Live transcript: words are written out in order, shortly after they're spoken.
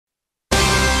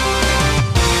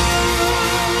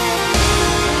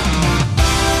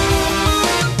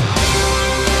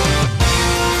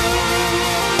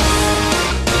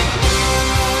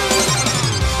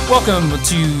Welcome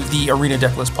to the Arena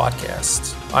Decklists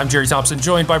podcast. I'm Gerry Thompson,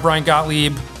 joined by Brian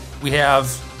Gottlieb. We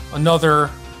have another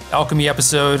Alchemy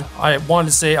episode. I wanted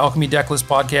to say Alchemy Decklist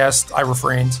podcast. I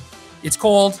refrained. It's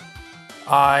cold.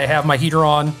 I have my heater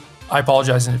on. I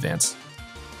apologize in advance.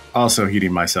 Also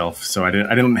heating myself, so I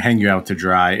didn't hang you out to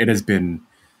dry. It has been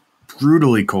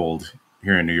brutally cold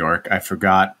here in New York. I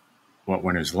forgot what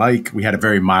winter's like. We had a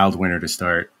very mild winter to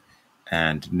start,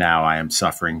 and now I am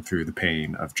suffering through the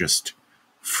pain of just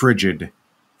frigid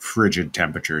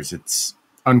temperatures. It's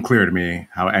unclear to me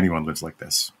how anyone lives like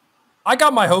this. I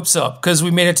got my hopes up because we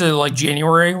made it to like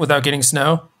January without getting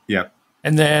snow. Yep.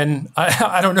 And then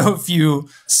I don't know if you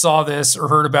saw this or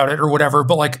heard about it or whatever,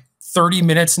 but like 30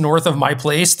 minutes north of my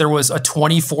place, there was a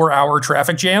 24-hour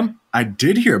traffic jam. I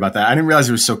did hear about that. I didn't realize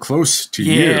it was so close to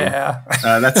you. Yeah.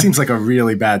 That seems like a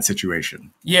really bad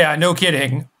situation. Yeah, no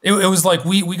kidding. It was like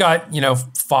we got,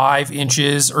 5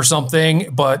 inches or something,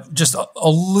 but just a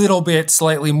little bit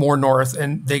slightly more north,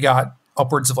 and they got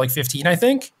upwards of like 15, I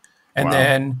think. And Wow.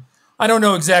 then I don't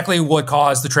know exactly what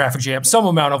caused the traffic jam. Some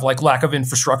amount of like lack of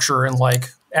infrastructure and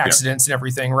like accidents and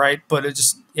everything, right? But it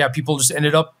just, people just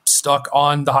ended up stuck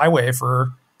on the highway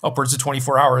for upwards of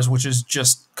 24 hours, which is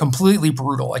just completely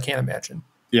brutal. I can't imagine.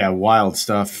 Yeah, wild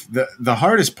stuff. The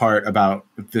hardest part about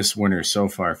this winter so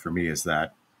far for me is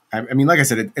that, I mean, like I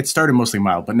said, it started mostly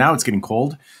mild, but now it's getting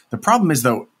cold. The problem is,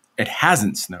 though, it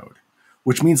hasn't snowed,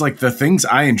 which means like the things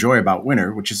I enjoy about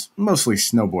winter, which is mostly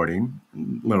snowboarding,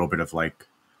 a little bit of like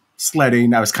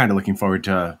sledding. I was kind of looking forward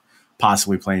to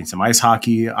possibly playing some ice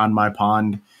hockey on my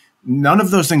pond. None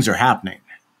of those things are happening,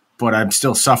 but I'm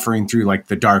still suffering through like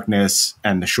the darkness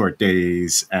and the short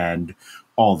days and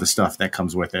all the stuff that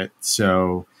comes with it.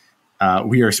 So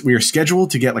we are scheduled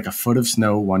to get like a foot of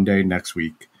snow one day next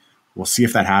week. We'll see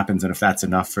if that happens and if that's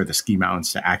enough for the ski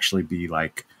mountains to actually be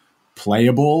like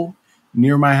playable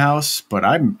near my house. But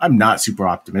I'm not super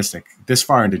optimistic this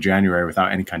far into January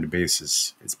without any kind of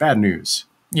basis. It's bad news.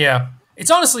 Yeah.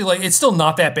 It's honestly like, it's still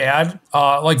not that bad.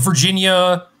 Like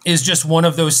Virginia is just one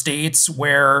of those states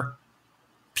where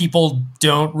people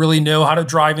don't really know how to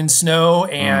drive in snow.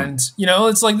 And,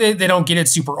 it's like they don't get it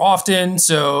super often.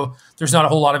 So there's not a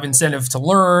whole lot of incentive to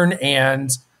learn. And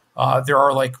there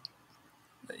are like,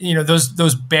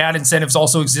 those bad incentives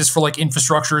also exist for like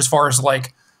infrastructure as far as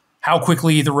like how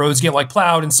quickly the roads get like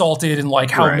plowed and salted and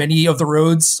like how many of the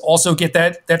roads also get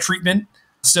that treatment.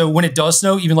 So when it does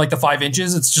snow, even like the 5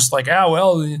 inches, it's just like,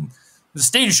 the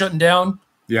state is shutting down.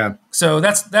 Yeah. So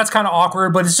that's kind of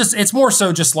awkward, but it's more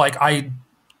so just like I,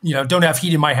 don't have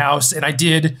heat in my house, and I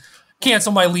did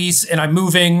cancel my lease and I'm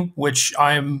moving, which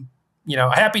I'm,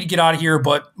 happy to get out of here,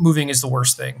 but moving is the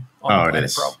worst thing on the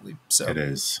planet, probably. So it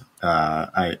is.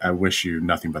 I wish you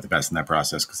nothing but the best in that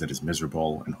process because it is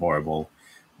miserable and horrible.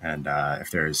 And if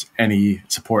there's any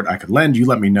support I could lend, you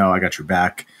let me know. I got your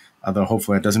back. Although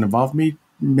hopefully it doesn't involve me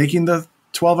making the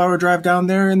 12-hour drive down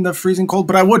there in the freezing cold.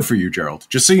 But I would for you, Gerald.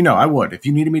 Just so you know, I would. If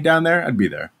you needed me down there, I'd be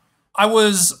there. I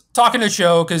was talking to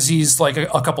Joe because he's like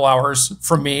a couple hours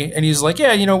from me. And he's like,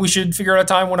 we should figure out a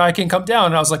time when I can come down.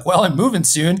 And I was like, well, I'm moving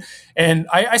soon. And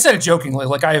I said it jokingly,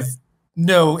 like I have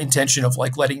no intention of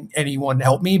like letting anyone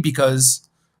help me because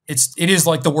it is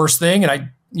like the worst thing. And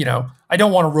I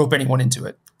don't want to rope anyone into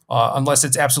it. Unless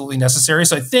it's absolutely necessary.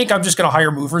 So I think I'm just going to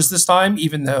hire movers this time,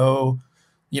 even though,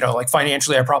 like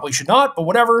financially I probably should not, but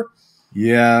whatever.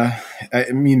 Yeah.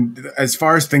 I mean, as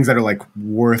far as things that are like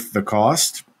worth the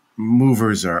cost,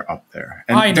 movers are up there.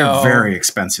 And I know. They're very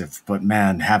expensive, but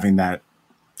man, having that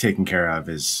taken care of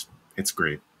it's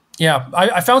great. Yeah.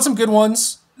 I found some good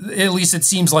ones. At least it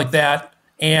seems like that.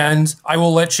 And I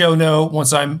will let Joe know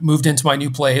once I'm moved into my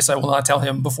new place. I will not tell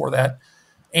him before that.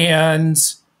 And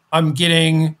I'm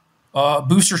getting a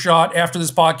booster shot after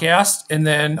this podcast, and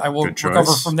then I will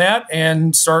recover from that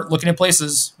and start looking at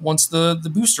places once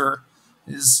the booster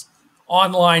is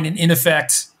online and in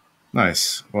effect.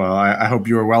 Nice. Well, I hope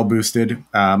you were well boosted.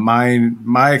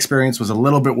 My experience was a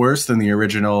little bit worse than the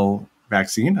original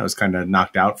vaccine. I was kind of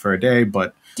knocked out for a day,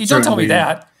 but don't tell me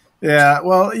that. Yeah,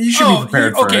 well, you should be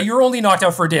prepared for it. Okay, you're only knocked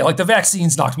out for a day. Like the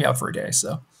vaccines knocked me out for a day,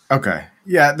 so. Okay.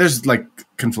 Yeah, there's like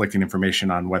conflicting information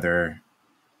on whether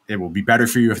it will be better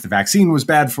for you if the vaccine was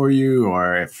bad for you,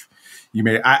 or if you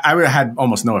may. I would have had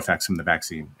almost no effects from the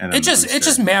vaccine. And it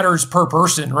just matters per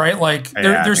person, right? Like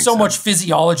there's so much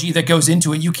physiology that goes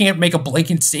into it. You can't make a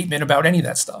blanket statement about any of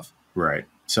that stuff. Right.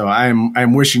 So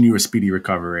I'm wishing you a speedy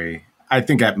recovery. I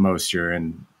think at most you're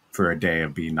in for a day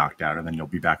of being knocked out, and then you'll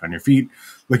be back on your feet,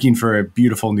 looking for a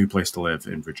beautiful new place to live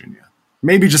in Virginia.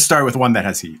 Maybe just start with one that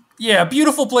has heat. Yeah,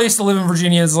 beautiful place to live in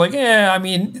Virginia is like, I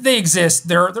mean, they exist.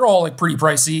 They're all like pretty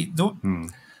pricey.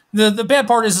 The bad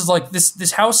part is like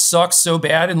this house sucks so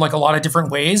bad in like a lot of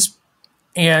different ways,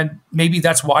 and maybe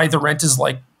that's why the rent is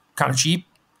like kind of cheap.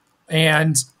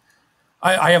 And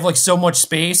I have like so much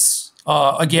space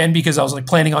again because I was like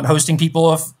planning on hosting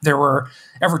people if there were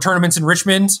ever tournaments in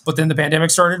Richmond, but then the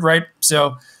pandemic started, right?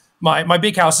 So my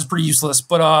big house is pretty useless.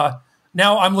 But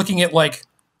now I'm looking at like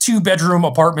 2-bedroom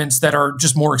apartments that are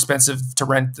just more expensive to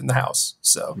rent than the house.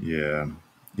 So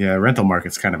yeah, rental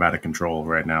market's kind of out of control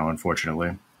right now,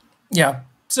 unfortunately. Yeah.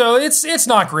 So it's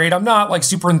not great. I'm not like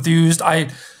super enthused.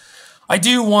 I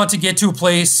do want to get to a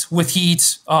place with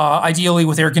heat, ideally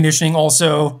with air conditioning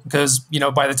also, because, you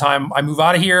know, by the time I move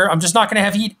out of here, I'm just not going to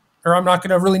have heat, or I'm not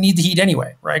going to really need the heat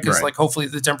anyway, right? Because like hopefully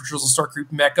the temperatures will start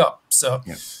creeping back up. So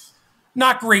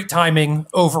not great timing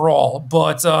overall,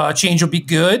 but change will be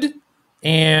good.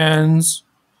 And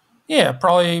yeah,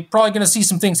 probably going to see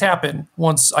some things happen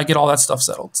once I get all that stuff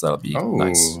settled. So that'll be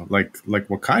nice. Like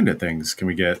what kind of things can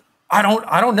we get? I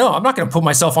don't know. I'm not going to put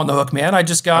myself on the hook, man. I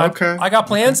got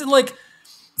plans. And like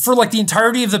for like the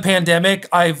entirety of the pandemic,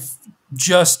 I've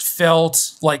just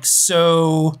felt like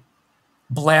so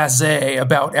blasé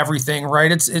about everything,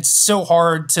 right? It's so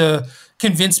hard to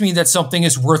convince me that something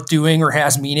is worth doing or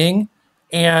has meaning.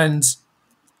 And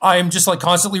I'm just like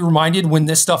constantly reminded when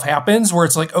this stuff happens where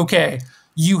it's like, okay,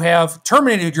 you have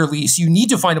terminated your lease. You need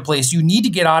to find a place. You need to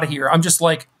get out of here. I'm just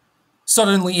like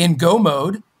suddenly in go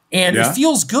mode. And it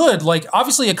feels good. Like,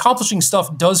 obviously, accomplishing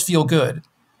stuff does feel good.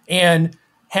 And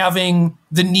having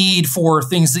the need for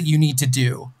things that you need to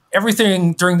do.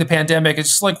 Everything during the pandemic, it's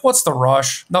just like, what's the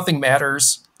rush? Nothing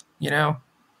matters, you know?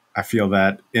 I feel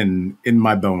that in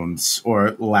my bones,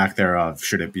 or lack thereof,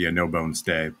 should it be a no-bones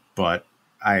day. But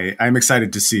I'm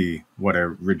excited to see what a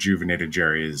rejuvenated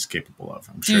Gerry is capable of.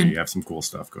 I'm sure you have some cool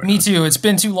stuff going on. Me too. It's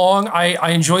been too long. I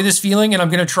enjoy this feeling, and I'm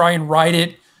going to try and ride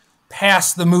it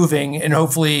past the moving and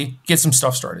hopefully get some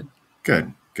stuff started.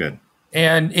 Good.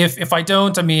 And if I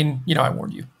don't, I mean, you know, I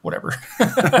warned you, whatever.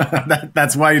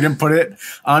 That's why you didn't put it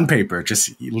on paper.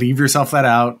 Just leave yourself that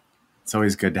out. It's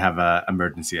always good to have an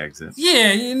emergency exit.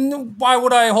 Yeah. Why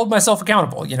would I hold myself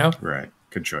accountable, you know? Right.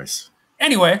 Good choice.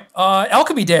 Anyway,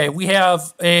 Alchemy Day. We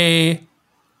have a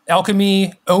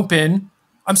Alchemy Open.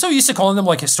 I'm so used to calling them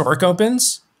like historic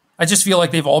opens. I just feel like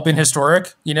they've all been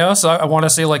historic, you know? So I want to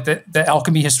say like the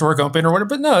Alchemy Historic Open or whatever,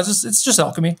 but no, it's just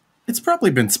Alchemy. It's probably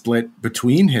been split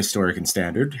between historic and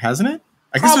standard, hasn't it?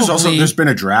 I guess there's been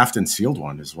a draft and sealed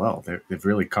one as well. They've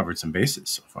really covered some bases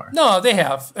so far. No, they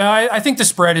have. I think the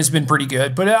spread has been pretty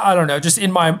good, but I don't know. Just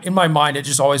in my mind, it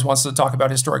just always wants to talk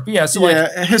about historic. But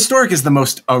yeah, historic is the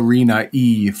most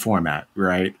Arena-y format,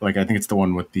 right? Like I think it's the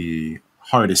one with the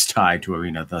hardest tie to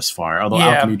Arena thus far. Although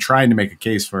Alchemy trying to make a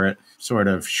case for it, sort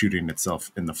of shooting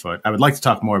itself in the foot. I would like to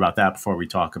talk more about that before we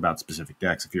talk about specific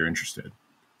decks, if you're interested.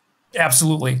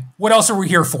 Absolutely. What else are we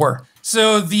here for?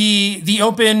 So the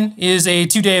Open is a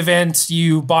 2-day event.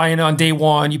 You buy in on day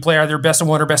 1. You play either best of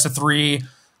 1 or best of 3.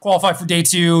 Qualify for day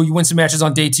 2. You win some matches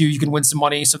on day 2. You can win some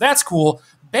money. So that's cool.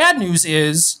 Bad news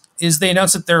is they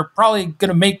announced that they're probably going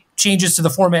to make changes to the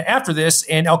format after this,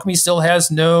 and Alchemy still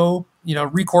has no,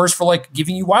 recourse for like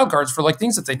giving you wildcards for like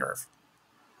things that they nerf.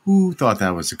 Who thought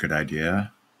that was a good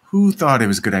idea? Who thought it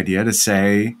was a good idea to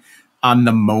say on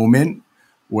the moment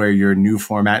where your new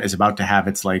format is about to have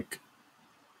its like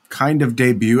kind of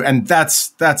debut? And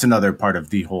that's another part of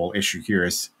the whole issue here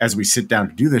is as we sit down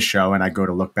to do this show and I go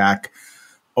to look back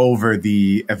over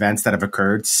the events that have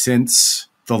occurred since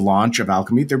the launch of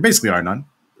Alchemy, there basically are none.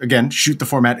 Again, shoot the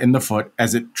format in the foot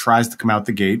as it tries to come out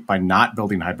the gate by not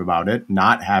building hype about it,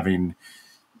 not having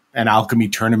an Alchemy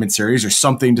tournament series or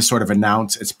something to sort of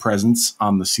announce its presence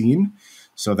on the scene.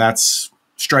 So that's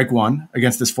strike one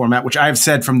against this format, which I have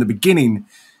said from the beginning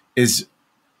is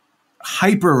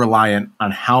hyper reliant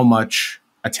on how much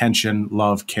attention,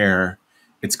 love, care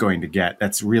it's going to get.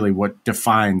 That's really what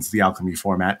defines the Alchemy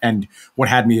format and what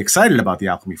had me excited about the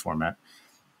Alchemy format.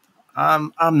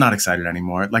 I'm not excited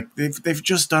anymore. Like they've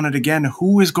just done it again.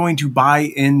 Who is going to buy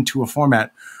into a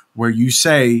format where you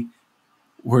say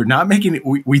we're not making it?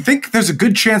 We think there's a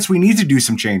good chance we need to do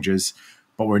some changes,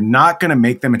 but we're not going to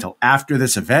make them until after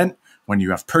this event when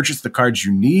you have purchased the cards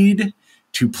you need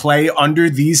to play under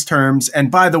these terms.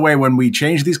 And by the way, when we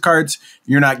change these cards,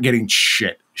 you're not getting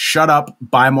shit. Shut up,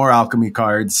 buy more Alchemy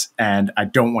cards, and I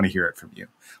don't want to hear it from you.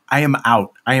 I am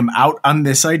out. I am out on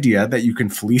this idea that you can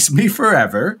fleece me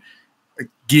forever.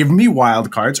 Give me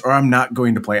wild cards or I'm not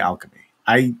going to play Alchemy.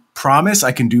 I promise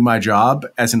I can do my job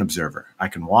as an observer. I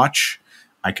can watch,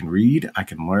 I can read, I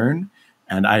can learn,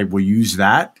 and I will use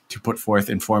that to put forth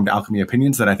informed Alchemy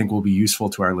opinions that I think will be useful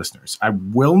to our listeners. I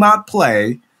will not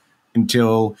play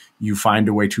until you find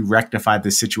a way to rectify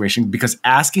this situation, because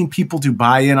asking people to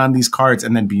buy in on these cards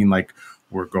and then being like,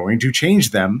 we're going to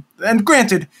change them. And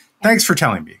granted, thanks for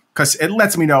telling me, because it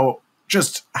lets me know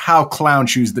just how clown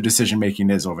shoes the decision making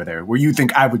is over there, where you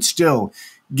think I would still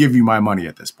give you my money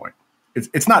at this point.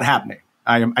 It's not happening.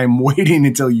 I'm waiting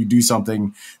until you do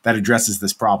something that addresses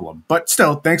this problem. But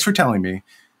still, thanks for telling me.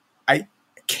 I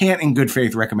can't in good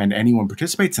faith recommend anyone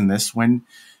participates in this when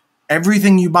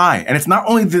everything you buy, and it's not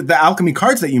only the alchemy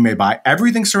cards that you may buy,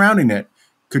 everything surrounding it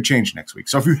could change next week.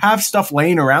 So if you have stuff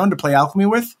laying around to play alchemy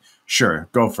with, sure,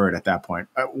 go for it at that point.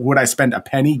 Would I spend a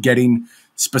penny getting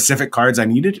specific cards I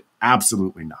needed?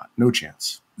 Absolutely not. No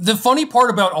chance. The funny part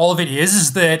about all of it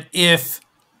is that if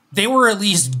they were at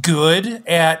least good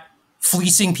at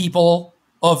fleecing people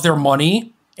of their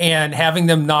money and having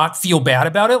them not feel bad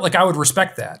about it, like, I would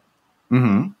respect that.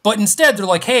 Mm-hmm. But instead, they're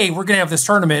like, hey, we're going to have this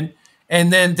tournament.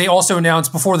 And then they also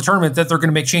announced before the tournament that they're going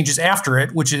to make changes after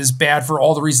it, which is bad for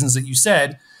all the reasons that you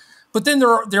said. But then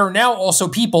there are now also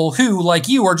people who, like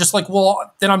you, are just like,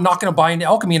 well, then I'm not going to buy into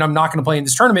alchemy and I'm not going to play in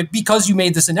this tournament because you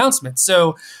made this announcement.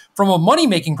 So from a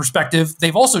money-making perspective,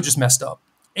 they've also just messed up.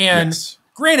 And yes.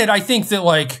 Granted, I think that,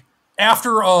 like,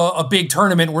 after a big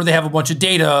tournament where they have a bunch of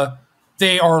data,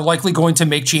 they are likely going to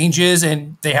make changes,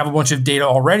 and they have a bunch of data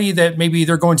already that maybe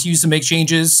they're going to use to make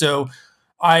changes. So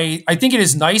I think it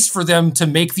is nice for them to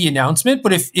make the announcement,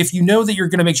 but if you know that you're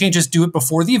going to make changes, do it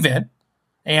before the event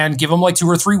and give them like 2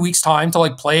 or 3 weeks time to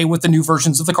like play with the new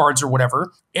versions of the cards or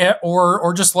whatever,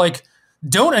 or just like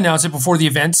don't announce it before the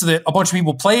event so that a bunch of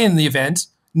people play in the event,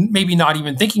 maybe not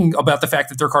even thinking about the fact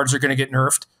that their cards are going to get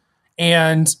nerfed.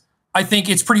 And I think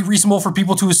it's pretty reasonable for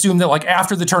people to assume that, like,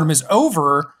 after the tournament is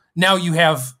over, now you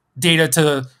have data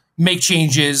to make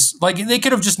changes. Like, they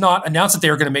could have just not announced that they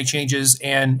were going to make changes,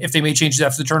 and if they made changes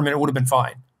after the tournament, it would have been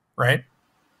fine, right?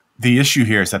 The issue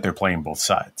here is that they're playing both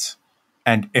sides.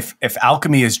 And if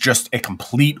alchemy is just a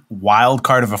complete wild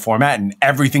card of a format and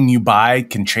everything you buy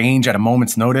can change at a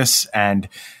moment's notice and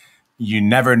you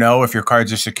never know if your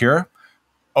cards are secure,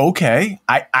 okay,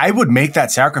 I would make that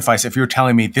sacrifice if you're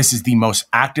telling me this is the most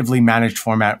actively managed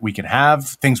format we can have.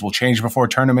 Things will change before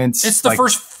tournaments. It's the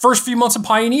first few months of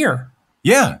Pioneer.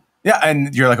 Yeah. Yeah,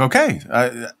 and you're like, okay,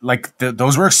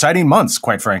 those were exciting months,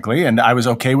 quite frankly, and I was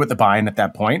okay with the buy-in at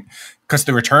that point because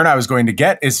the return I was going to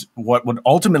get is what would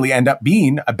ultimately end up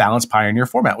being a balanced Pioneer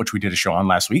format, which we did a show on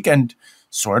last week and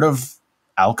sort of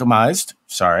alchemized.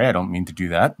 Sorry, I don't mean to do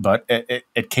that, but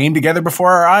it came together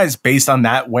before our eyes based on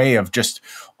that way of just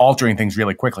altering things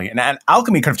really quickly. And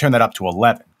alchemy could have turned that up to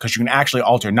 11 because you can actually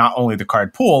alter not only the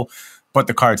card pool, but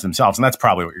the cards themselves, and that's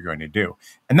probably what you're going to do.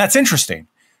 And that's interesting.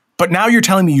 But now you're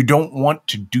telling me you don't want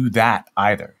to do that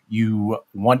either. You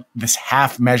want this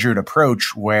half-measured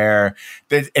approach where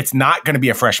it's not going to be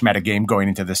a fresh metagame going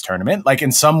into this tournament. Like,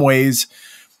 in some ways,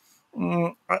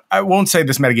 I won't say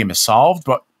this metagame is solved,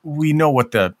 but we know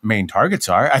what the main targets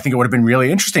are. I think it would have been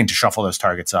really interesting to shuffle those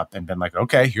targets up and been like,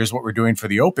 okay, here's what we're doing for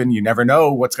the Open. You never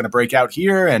know what's going to break out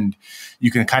here, and you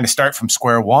can kind of start from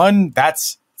square one.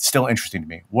 That's still interesting to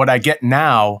me. What I get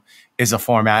now is a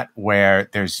format where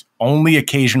there's only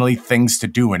occasionally things to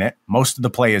do in it. Most of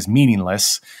the play is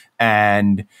meaningless.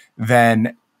 And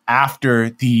then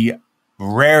after the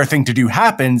rare thing to do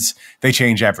happens, they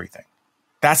change everything.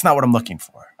 That's not what I'm looking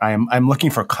for. I'm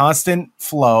looking for constant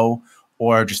flow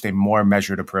or just a more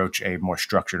measured approach, a more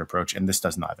structured approach. And this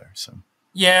does neither. So.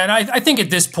 Yeah, and I think at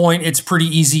this point, it's pretty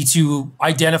easy to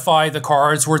identify the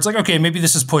cards where it's like, okay, maybe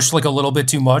this is pushed like a little bit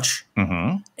too much.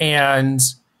 Mm-hmm. And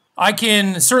I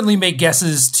can certainly make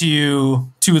guesses to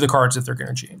two of the cards that they're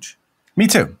going to change. Me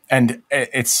too. And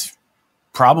it's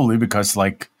probably because,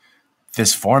 like,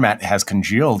 this format has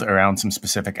congealed around some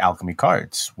specific alchemy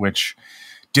cards, which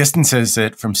distances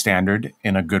it from standard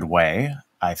in a good way,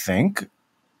 I think.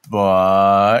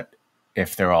 But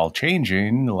if they're all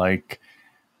changing, like,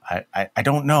 I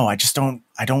don't know.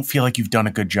 I don't feel like you've done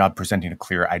a good job presenting a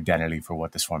clear identity for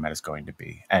what this format is going to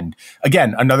be. And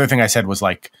again, another thing I said was,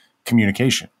 like,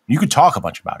 communication. You could talk a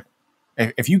bunch about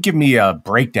it. If you give me a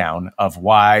breakdown of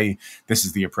why this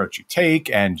is the approach you take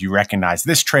and you recognize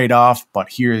this trade-off, but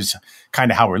here's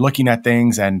kind of how we're looking at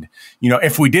things. And, you know,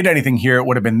 if we did anything here, it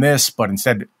would have been this, but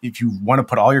instead, if you want to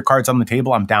put all your cards on the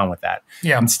table, I'm down with that.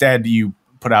 Yeah. Instead, you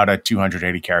put out a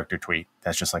 280 character tweet.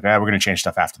 That's just like, we're going to change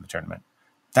stuff after the tournament.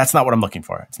 That's not what I'm looking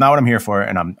for. It's not what I'm here for,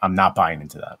 and I'm not buying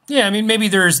into that. Yeah, I mean, maybe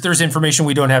there's information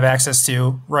we don't have access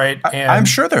to, right? And I'm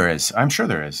sure there is.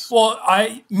 Well,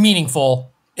 meaningful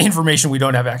information we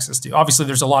don't have access to. Obviously,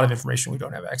 there's a lot of information we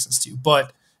don't have access to.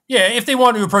 But yeah, if they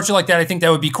want to approach it like that, I think that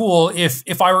would be cool.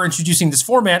 If I were introducing this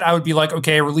format, I would be like,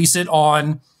 okay, release it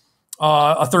on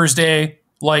a Thursday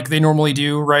like they normally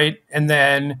do, right? And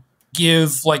then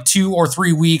give like 2 or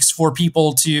 3 weeks for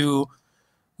people to,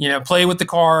 play with the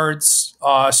cards,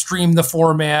 stream the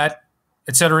format,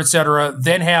 et cetera,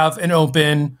 then have an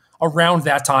open around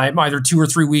that time, either 2 or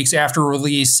 3 weeks after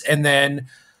release. And then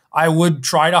I would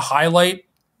try to highlight,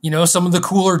 some of the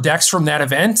cooler decks from that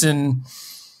event. And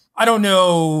I don't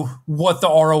know what the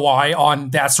ROI on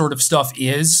that sort of stuff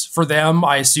is for them.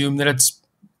 I assume that it's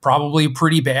probably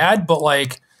pretty bad, but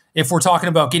like if we're talking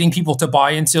about getting people to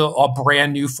buy into a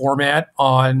brand new format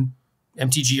on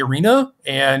MTG Arena,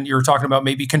 and you're talking about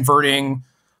maybe converting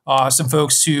some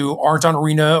folks who aren't on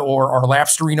Arena or are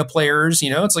lapsed Arena players,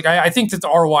 it's like I think that the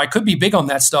ROI could be big on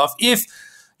that stuff if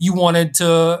you wanted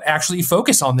to actually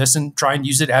focus on this and try and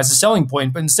use it as a selling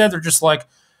point. But instead, they're just like,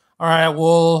 all right,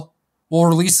 we'll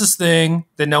release this thing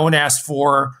that no one asked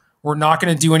for. We're not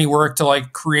going to do any work to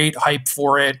like create hype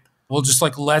for it. We'll just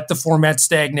like let the format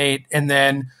stagnate and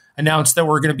then announce that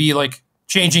we're going to be like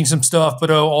changing some stuff, but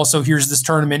also here's this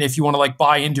tournament if you want to like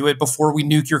buy into it before we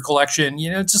nuke your collection.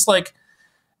 It's just like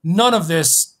none of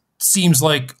this seems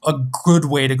like a good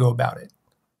way to go about it.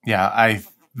 Yeah,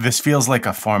 this feels like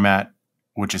a format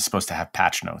which is supposed to have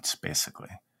patch notes, basically.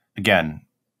 Again,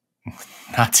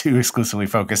 not to exclusively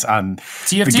focus on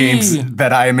TFT. The games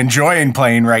that I am enjoying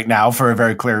playing right now for a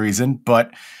very clear reason,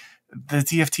 but the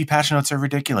TFT patch notes are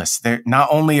ridiculous. They're not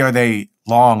only are they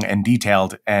long and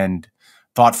detailed and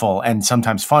thoughtful and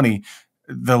sometimes funny,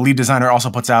 the lead designer also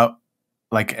puts out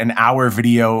like an hour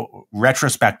video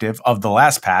retrospective of the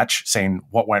last patch saying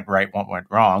what went right, what went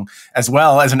wrong, as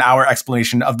well as an hour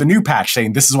explanation of the new patch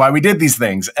saying this is why we did these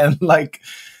things. And like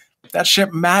that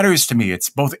shit matters to me. It's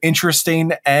both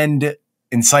interesting and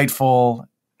insightful.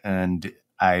 And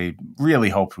I really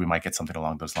hope we might get something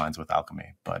along those lines with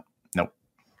Alchemy, but nope.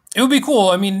 It would be cool.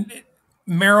 I mean,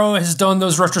 Marrow has done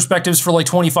those retrospectives for like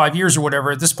 25 years or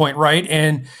whatever at this point, right?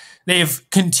 And they've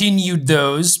continued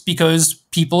those because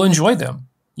people enjoy them.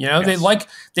 Yes.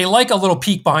 They like a little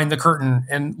peek behind the curtain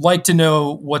and like to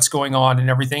know what's going on and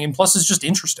everything. And plus, it's just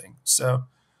interesting. So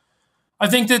I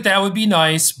think that would be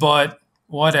nice, but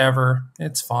whatever,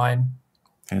 it's fine.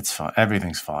 It's fine.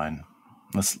 Everything's fine.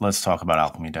 Let's talk about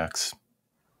Alchemy decks.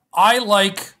 I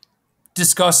like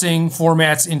discussing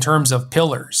formats in terms of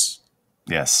pillars.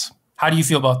 Yes. How do you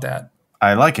feel about that?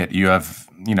 I like it. You have,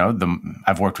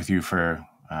 I've worked with you for,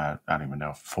 I don't even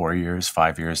know, 4 years,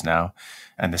 5 years now.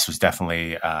 And this was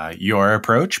definitely your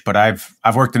approach, but I've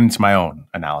worked it into my own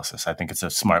analysis. I think it's a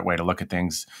smart way to look at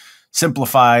things,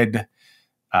 simplified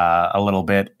a little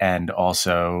bit, and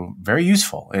also very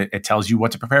useful. It tells you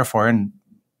what to prepare for in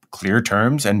clear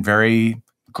terms and very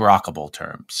grokkable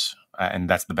terms. And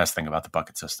that's the best thing about the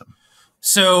bucket system.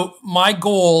 So my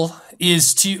goal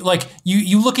is to, like,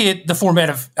 you look at the format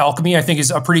of Alchemy, I think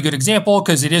is a pretty good example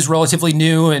because it is relatively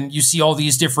new and you see all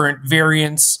these different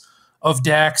variants of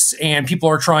decks and people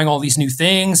are trying all these new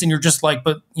things and you're just like,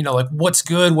 but like what's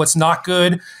good, what's not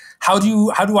good? How do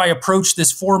I approach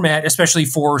this format, especially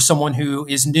for someone who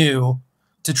is new,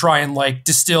 to try and like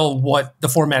distill what the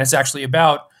format is actually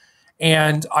about?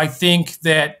 And I think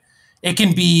that it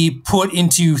can be put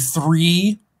into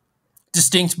 3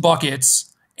 distinct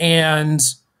buckets. And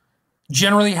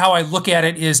generally how I look at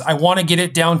it is I want to get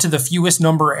it down to the fewest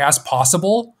number as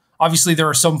possible. Obviously, there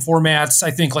are some formats,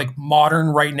 I think like Modern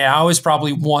right now is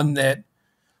probably one that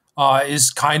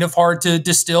is kind of hard to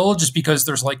distill just because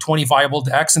there's like 20 viable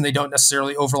decks and they don't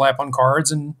necessarily overlap on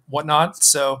cards and whatnot.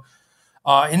 So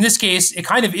in this case, it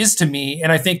kind of is to me.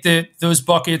 And I think that those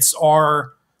buckets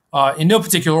are in no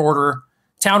particular order: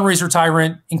 Town Razor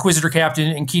Tyrant, Inquisitor Captain,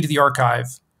 and Key to the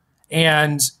Archive.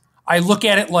 And I look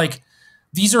at it like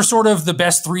these are sort of the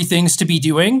best 3 things to be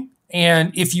doing.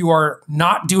 And if you are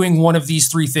not doing one of these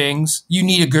 3 things, you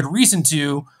need a good reason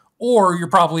to, or you're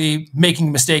probably making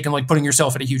a mistake and like putting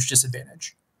yourself at a huge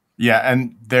disadvantage. Yeah,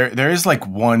 and there is like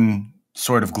one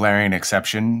sort of glaring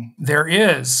exception. There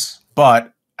is.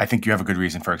 But I think you have a good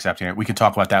reason for accepting it. We can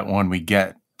talk about that when we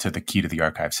get to the Key to the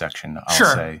Archive section, I'll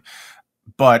say.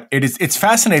 But it's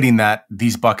fascinating that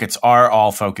these buckets are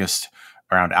all focused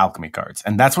around Alchemy cards.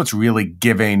 And that's what's really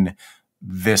giving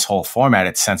this whole format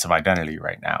its sense of identity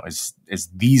right now is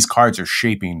these cards are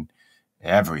shaping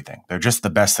everything. They're just the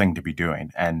best thing to be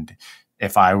doing. And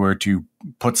if I were to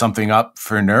put something up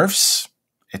for nerfs,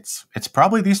 it's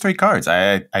probably these 3 cards.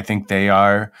 I think they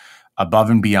are above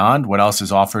and beyond what else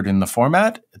is offered in the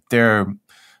format. They're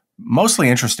mostly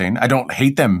interesting. I don't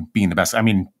hate them being the best. I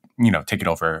mean, take it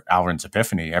over Alvarin's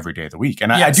Epiphany every day of the week.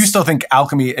 And yes. I do still think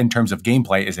Alchemy, in terms of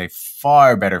gameplay, is a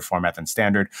far better format than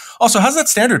Standard. Also, how's that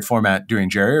Standard format doing,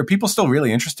 Gerry? Are people still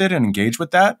really interested and engaged with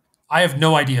that? I have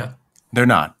no idea. They're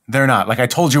not. Like I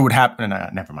told you would happen.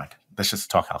 Never mind. let's just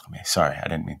talk alchemy. Sorry, I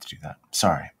didn't mean to do that.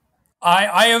 Sorry.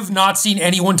 I have not seen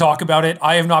anyone talk about it.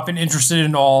 I have not been interested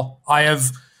in all. I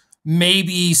have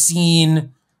maybe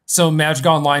seen some Magic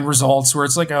Online results where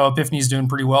it's like, oh, Epiphany's doing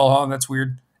pretty well, huh? That's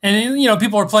weird. And, you know,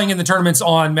 people are playing in the tournaments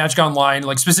on Magic Online,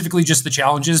 like specifically just the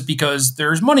challenges, because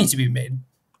there's money to be made.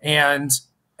 And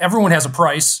everyone has a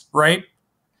price, right?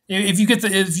 If you get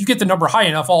the number high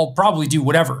enough, I'll probably do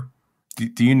whatever.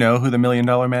 Do you know who the $1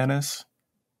 Million Man is?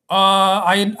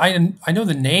 I know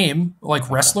the name,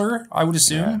 like wrestler, I would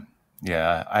assume.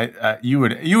 Yeah, you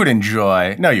would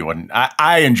enjoy. No, you wouldn't.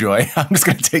 I enjoy. I'm just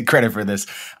going to take credit for this.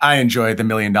 I enjoy the $1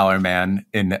 Million Man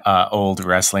in old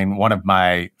wrestling. One of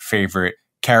my favorite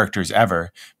characters ever,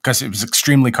 because it was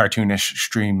extremely cartoonish,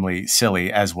 extremely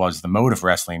silly, as was the mode of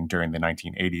wrestling during the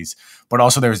 1980s. But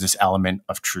also there was this element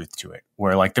of truth to it,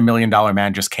 where like the $1 Million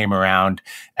Man just came around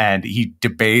and he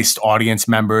debased audience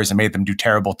members and made them do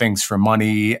terrible things for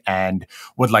money, and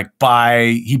would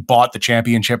he bought the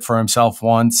championship for himself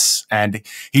once, and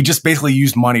he just basically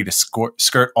used money to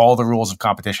skirt all the rules of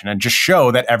competition and just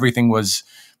show that everything was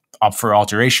up for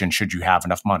alteration should you have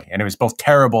enough money. And it was both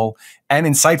terrible and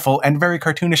insightful and very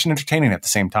cartoonish and entertaining at the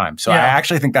same time. So yeah. I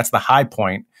actually think that's the high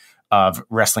point of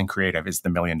wrestling creative, is the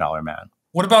 $1 Million Man.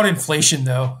 What about inflation,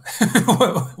 though?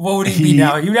 What would he be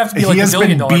now? You'd have to be like $1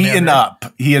 billion man.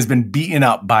 Right? He has been beaten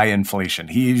up by inflation.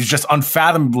 He was just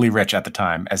unfathomably rich at the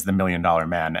time as the $1 Million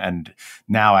Man. And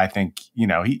now I think, you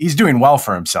know, he's doing well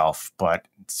for himself, but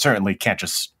certainly can't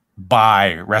just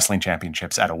buy wrestling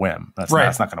championships at a whim. That's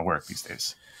not going to work these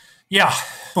days. Yeah.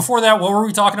 Before that, what were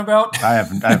we talking about? I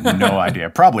have no idea.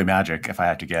 Probably Magic, if I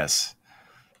had to guess.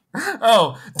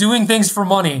 Oh, doing things for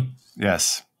money.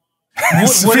 Yes.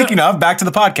 Speaking of, back to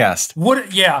the podcast.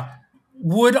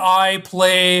 Would I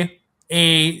play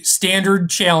a standard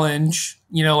challenge,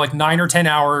 you know, like 9 or 10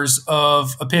 hours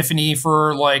of Epiphany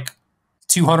for like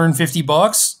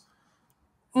 $250?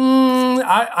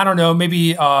 I don't know.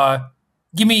 Maybe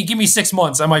give me 6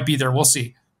 months. I might be there. We'll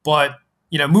see. But,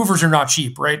 you know, movers are not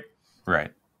cheap, right?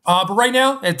 Right. But right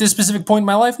now, at this specific point in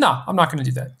my life, no, I'm not going to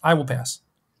do that. I will pass.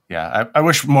 Yeah, I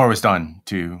wish more was done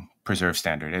to preserve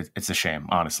standard. It's a shame,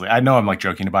 honestly. I know I'm like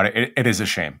joking about it. It is a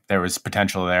shame. There was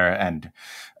potential there. And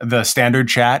the standard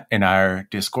chat in our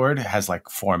Discord has like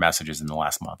 4 messages in the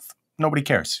last month. Nobody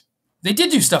cares. They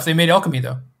did do stuff. They made Alchemy,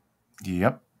 though.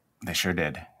 Yep, they sure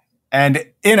did. And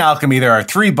in Alchemy, there are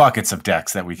 3 buckets of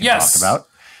decks that we can talk about.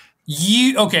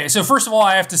 Okay, so first of all,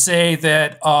 I have to say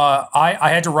that I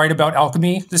had to write about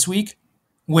Alchemy this week,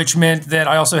 which meant that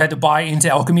I also had to buy into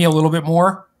Alchemy a little bit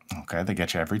more. Okay, they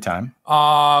get you every time.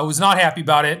 I was not happy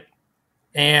about it,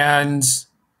 and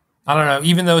I don't know.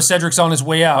 Even though Cedric's on his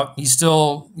way out, he's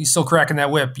still cracking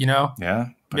that whip, you know. Yeah,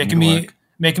 making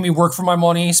me work for my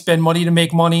money, spend money to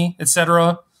make money,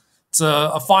 etc. It's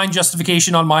a fine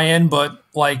justification on my end, but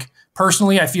like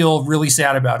personally, I feel really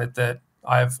sad about it that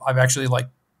I've actually like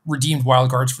redeemed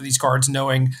wildcards for these cards,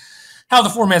 knowing how the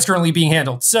format's currently being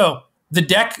handled. So the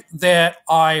deck that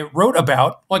I wrote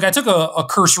about, like I took a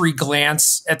cursory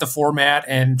glance at the format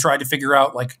and tried to figure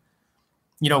out like,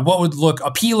 you know, what would look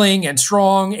appealing and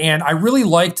strong. And I really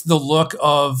liked the look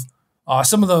of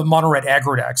some of the mono red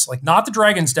aggro decks, like not the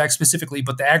Dragons deck specifically,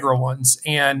 but the aggro ones.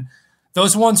 And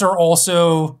those ones are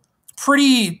also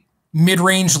pretty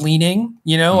mid-range leaning,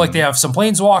 you know, like they have some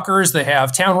Planeswalkers, they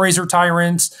have Town Razor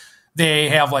Tyrants, they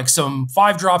have like some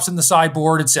 5-drops in the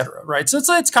sideboard, etc. Right? So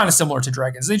it's kind of similar to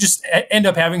Dragons. They just end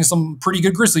up having some pretty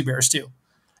good Grizzly Bears too.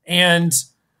 And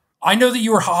I know that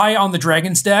you were high on the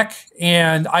Dragons deck,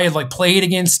 and I had like played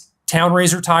against Town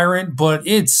Razor Tyrant, but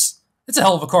it's a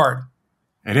hell of a card.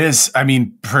 It is. I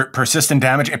mean, persistent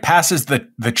damage. It passes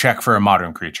the check for a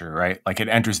modern creature, right? Like it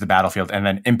enters the battlefield and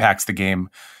then impacts the game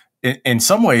in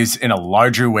some ways in a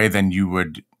larger way than you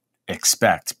would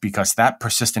expect, because that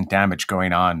persistent damage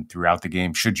going on throughout the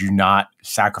game should you not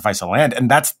sacrifice a land. And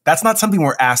that's not something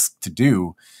we're asked to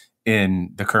do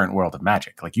in the current world of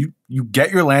Magic. Like you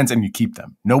get your lands and you keep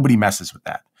them. Nobody messes with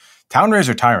that. Town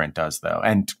Razor Tyrant does, though.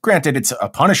 And granted, it's a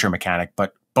punisher mechanic,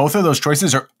 but both of those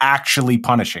choices are actually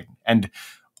punishing and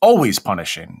always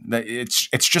punishing. It's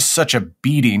just such a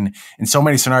beating in so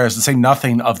many scenarios, to say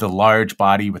nothing of the large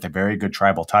body with a very good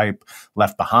tribal type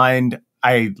left behind.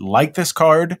 I like this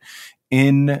card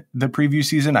in the preview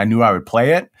season. I knew I would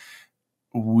play it.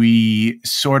 We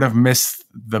sort of missed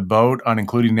the boat on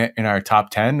including it in our top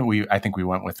 10. I think we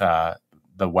went with the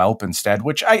Whelp instead,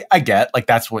 which I get. Like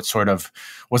that's what sort of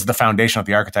was the foundation of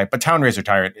the archetype. But Town Razor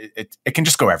Tyrant, it can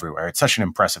just go everywhere. It's such an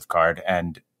impressive card,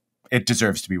 and it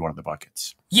deserves to be one of the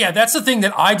buckets. Yeah, that's the thing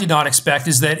that I did not expect,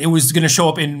 is that it was going to show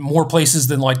up in more places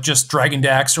than like just Dragon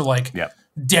decks or like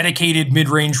dedicated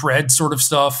mid-range red sort of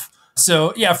stuff.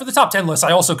 So yeah, for the top 10 list,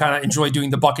 I also kind of enjoy doing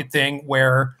the bucket thing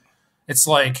where it's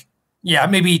like, yeah,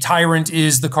 maybe Tyrant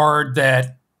is the card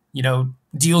that,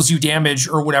 deals you damage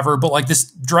or whatever, but like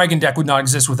this dragon deck would not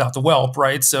exist without the Whelp,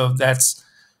 right? So that's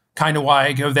kind of why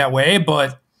I go that way.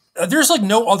 But there's like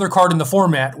no other card in the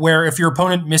format where if your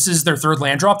opponent misses their third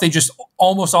land drop, they just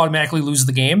almost automatically lose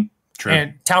the game. True.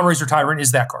 And Townraiser Tyrant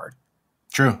is that card.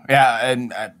 True. Yeah,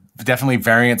 and definitely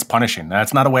variance punishing.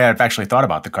 That's not a way I've actually thought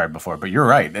about the card before, but you're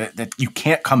right. That you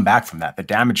can't come back from that. The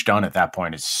damage done at that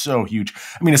point is so huge.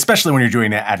 I mean, especially when you're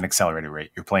doing it at an accelerated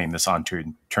rate. You're playing this on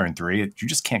turn 3. You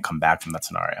just can't come back from that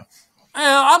scenario.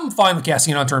 I'm fine with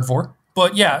casting it on turn 4.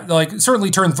 But yeah, like certainly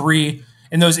turn 3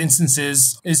 in those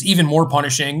instances is even more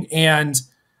punishing. And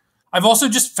I've also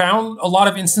just found a lot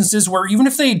of instances where even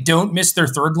if they don't miss their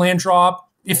third land drop,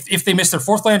 if they miss their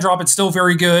fourth land drop, it's still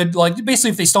very good. Like basically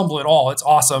if they stumble at all, it's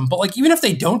awesome. But like even if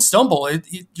they don't stumble,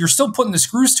 you're still putting the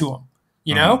screws to them,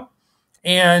 you know?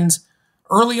 And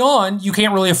early on, you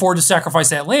can't really afford to sacrifice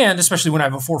that land, especially when I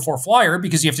have a 4/4 flyer,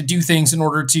 because you have to do things in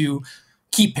order to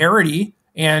keep parity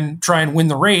and try and win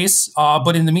the race.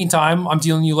 But in the meantime, I'm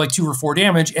dealing you like 2 or 4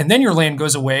 damage, and then your land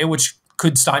goes away, which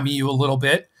could stymie you a little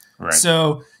bit. Right.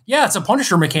 So yeah, it's a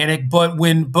Punisher mechanic, but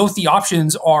when both the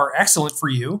options are excellent for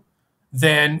you,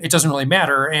 then it doesn't really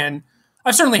matter. And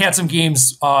I've certainly had some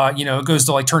games, it goes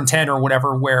to like turn 10 or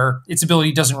whatever, where its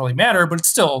ability doesn't really matter, but it's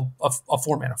still a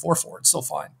 4-mana 4/4. It's still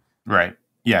fine. Right.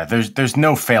 Yeah, there's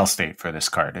no fail state for this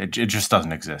card. It just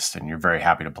doesn't exist, and you're very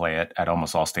happy to play it at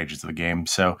almost all stages of the game.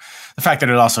 So the fact that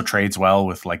it also trades well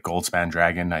with like Goldspan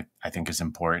Dragon, I think is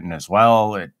important as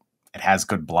well. It has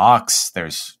good blocks.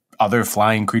 There's other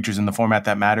flying creatures in the format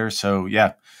that matter. So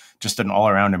yeah, just an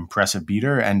all-around impressive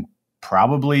beater, and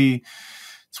probably,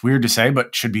 it's weird to say,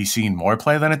 but should be seeing more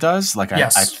play than it does. Like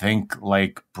Yes. I think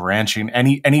like branching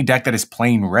any deck that is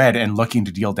playing red and looking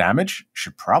to deal damage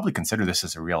should probably consider this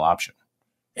as a real option.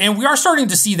 And we are starting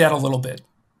to see that a little bit.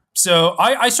 So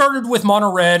I started with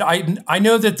mono red. I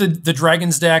know that the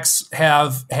Dragons decks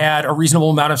have had a reasonable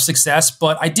amount of success,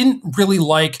 but I didn't really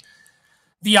like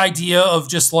the idea of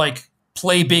just like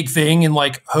play big thing and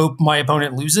like hope my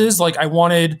opponent loses. Like I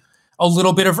wanted a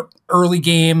little bit of early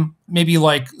game, maybe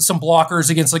like some blockers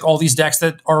against like all these decks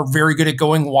that are very good at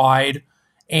going wide.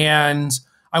 And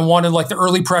I wanted like the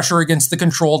early pressure against the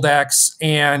control decks.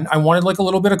 And I wanted like a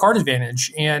little bit of card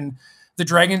advantage. And the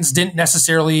Dragons didn't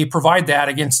necessarily provide that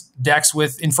against decks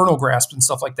with Infernal Grasp and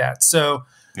stuff like that. So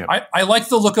Yep. I like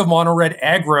the look of mono red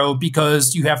aggro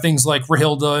because you have things like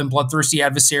Rahilda and Bloodthirsty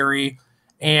Adversary,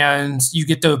 and you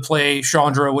get to play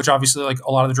Chandra, which obviously like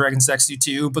a lot of the Dragons decks do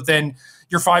too. But then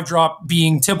your 5-drop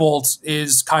being Tybalt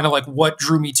is kind of like what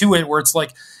drew me to it, where it's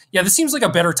like, yeah, this seems like a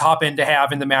better top end to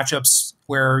have in the matchups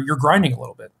where you're grinding a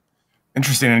little bit.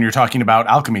 Interesting, and you're talking about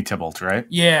Alchemy Tybalt, right?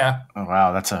 Yeah. Oh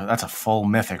wow, that's a full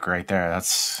mythic right there.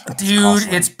 That's Dude,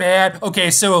 costly. it's bad.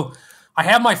 Okay, so I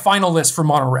have my final list for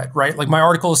mono red, right? Like my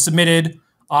article is submitted.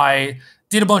 I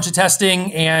did a bunch of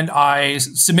testing and I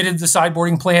submitted the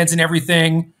sideboarding plans and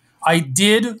everything. I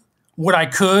did what I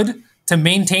could to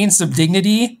maintain some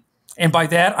dignity. And by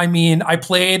that, I mean, I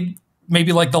played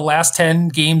maybe like the last 10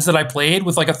 games that I played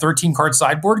with like a 13 card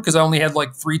sideboard because I only had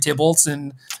like 3 Tybalts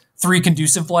and 3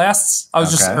 Conducive Blasts. I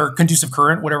was or Conducive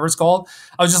Current, whatever it's called.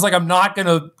 I was just like, I'm not going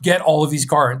to get all of these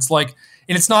cards. Like,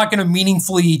 and it's not going to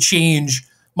meaningfully change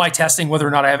my testing whether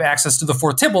or not I have access to the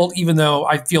 4th Tybalt, even though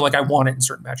I feel like I want it in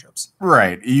certain matchups.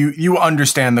 Right. You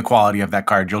understand the quality of that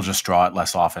card. You'll just draw it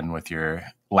less often with your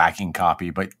lacking copy,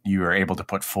 but you are able to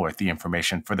put forth the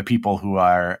information for the people who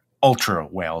are ultra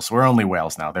whales. We're only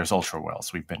whales now. There's ultra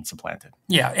whales. We've been supplanted.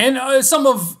 Yeah, and some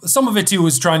of it too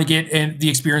was trying to get in the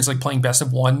experience like playing best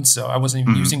of one. So I wasn't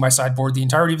even using my sideboard the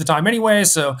entirety of the time anyway.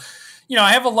 So,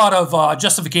 I have a lot of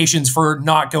justifications for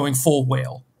not going full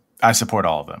whale. I support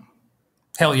all of them.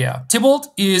 Hell yeah.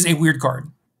 Tybalt is a weird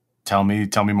card. Tell me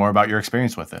more about your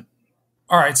experience with it.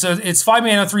 All right, so it's 5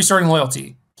 mana, 3 starting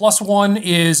loyalty. +1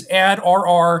 is add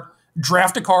RR,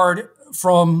 draft a card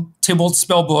from Tybalt's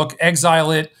spellbook, exile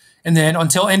it, and then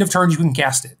until end of turn you can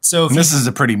cast it. So if this is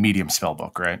a pretty medium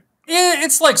spellbook, right?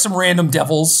 It's like some random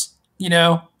devils,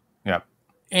 Yep.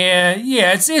 And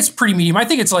yeah, it's pretty medium. I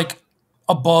think it's like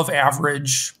above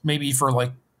average, maybe for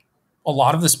like a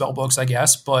lot of the spellbooks, I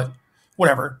guess, but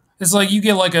whatever. It's like you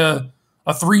get like a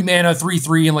 3 mana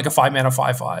 3/3 and like a 5 mana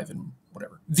 5/5 and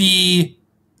whatever. The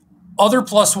other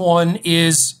 +1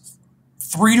 is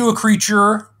 3 to a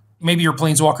creature, maybe your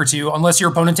planeswalker too, unless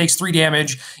your opponent takes 3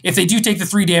 damage. If they do take the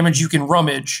 3 damage, you can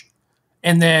rummage,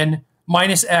 and then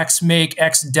 -X make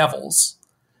X devils.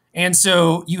 And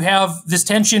so you have this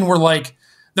tension where like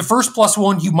the first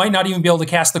 +1, you might not even be able to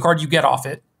cast the card you get off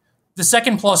it. The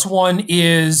second +1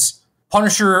 is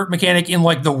Punisher mechanic in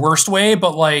like the worst way,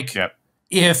 but like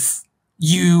if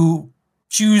you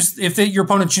choose, if your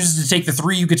opponent chooses to take the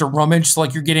 3, you get to rummage. So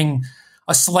like you're getting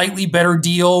a slightly better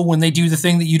deal when they do the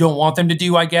thing that you don't want them to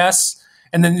do, I guess.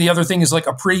 And then the other thing is like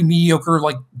a pretty mediocre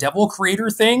like Devil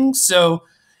Creator thing. So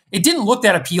it didn't look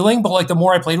that appealing, but like the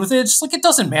more I played with it, it's just like it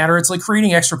doesn't matter. It's like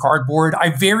creating extra cardboard. I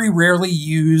very rarely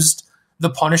used the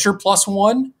Punisher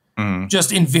 +1,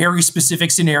 just in very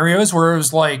specific scenarios where it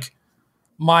was like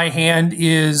my hand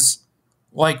is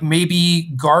like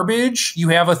maybe garbage. You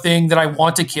have a thing that I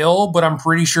want to kill, but I'm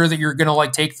pretty sure that you're gonna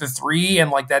like take the 3,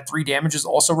 and like that 3 damage is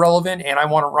also relevant, and I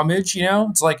want to rummage. You know,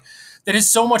 it's like that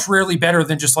is so much rarely better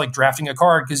than just like drafting a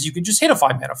card, because you can just hit a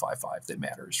 5-mana 5/5 that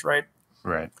matters, right?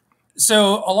 Right.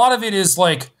 So a lot of it is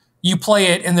like you play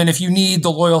it, and then if you need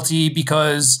the loyalty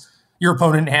because your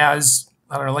opponent has,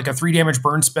 I don't know, like a 3 damage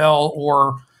burn spell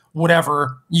or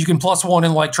whatever, you can +1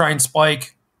 and like try and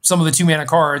spike some of the 2-mana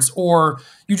cards, or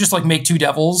you just like make 2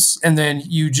 devils and then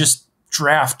you just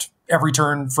draft every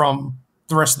turn from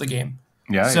the rest of the game.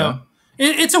 Yeah. So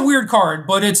it's a weird card,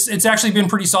 but it's actually been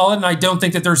pretty solid, and I don't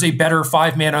think that there's a better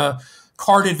 5-mana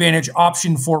card advantage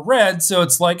option for red. So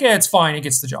it's like, yeah, it's fine. It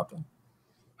gets the job done.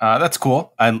 That's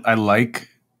cool. I like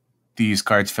these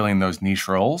cards filling those niche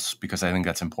roles because I think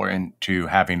that's important to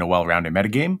having a well-rounded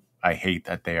metagame. I hate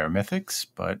that they are mythics,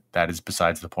 but that is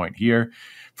besides the point here.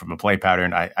 From a play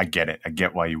pattern, I get it. I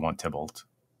get why you want Tybalt.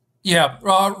 Yeah,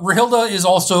 Rahilda is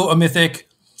also a mythic.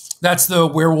 That's the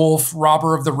werewolf,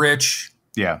 robber of the rich.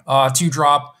 Yeah.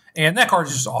 2-drop, and that card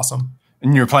is just awesome.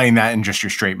 And you're playing that in just your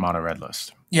straight mono red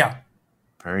list. Yeah.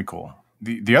 Very cool.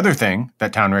 The other thing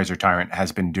that Townraiser Tyrant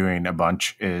has been doing a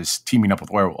bunch is teaming up with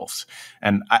werewolves.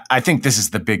 And I think this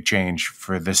is the big change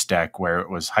for this deck, where it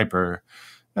was hyper,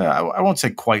 I won't say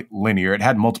quite linear. It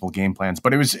had multiple game plans,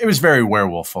 but it was very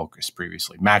werewolf focused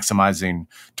previously, maximizing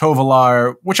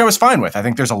Tovolar, which I was fine with. I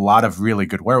think there's a lot of really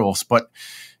good werewolves, but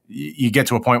you get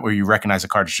to a point where you recognize a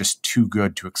card is just too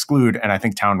good to exclude. And I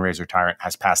think Townraiser Tyrant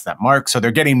has passed that mark. So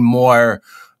they're getting more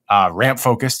ramp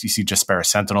focused. You see Jaspera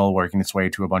Sentinel working its way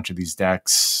to a bunch of these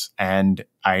decks. And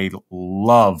I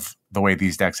love the way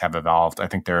these decks have evolved. I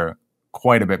think they're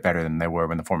quite a bit better than they were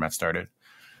when the format started.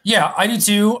 Yeah, I do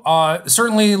too.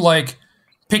 Certainly like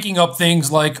picking up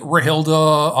things like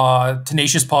Rahilda,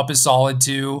 Tenacious Pup is solid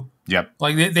too. Yep.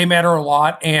 Like they matter a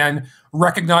lot, and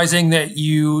recognizing that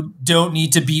you don't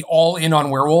need to be all in on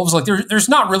werewolves. Like there's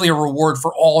not really a reward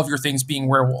for all of your things being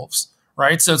werewolves,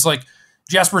 right? So it's like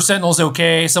Jasper Sentinel's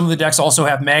okay. Some of the decks also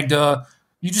have Magda.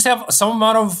 You just have some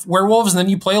amount of werewolves, and then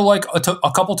you play like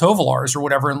a couple Tovolars or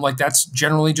whatever, and like that's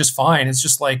generally just fine. It's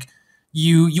just like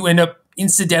you end up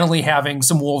incidentally having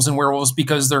some wolves and werewolves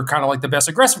because they're kind of like the best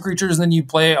aggressive creatures, and then you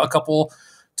play a couple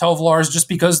Tovolars just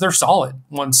because they're solid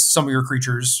once some of your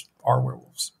creatures are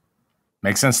werewolves.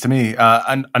 Makes sense to me.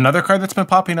 Another card that's been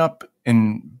popping up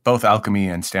in both Alchemy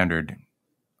and Standard,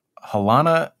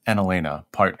 Halana and Elena,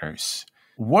 partners.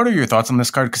 What are your thoughts on this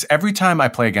card? Because every time I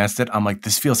play against it, I'm like,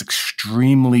 this feels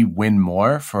extremely win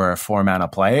more for a 4-mana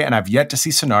play. And I've yet to see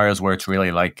scenarios where it's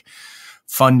really like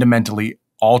fundamentally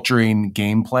altering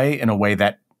gameplay in a way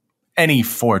that any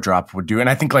 4-drop would do. And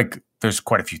I think like there's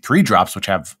quite a few 3-drops which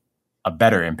have a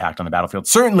better impact on the battlefield.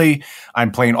 Certainly,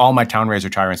 I'm playing all my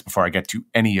Townraiser Tyrants before I get to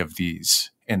any of these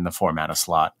in the 4-mana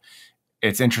slot.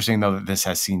 It's interesting, though, that this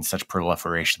has seen such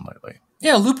proliferation lately.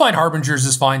 Yeah, Lupine Harbingers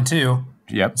is fine, too.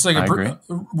 Yep, it's like a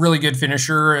really good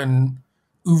finisher, and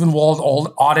Uvenwald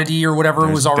Old Oddity or whatever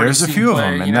was already there's a few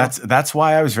play, of them, and that's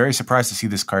why I was very surprised to see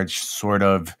this card sort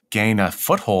of gain a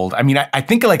foothold. I mean, I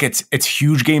think like it's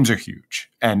huge games are huge,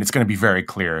 and it's going to be very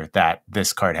clear that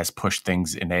this card has pushed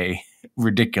things in a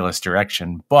ridiculous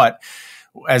direction. But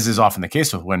as is often the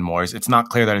case with win mores, it's not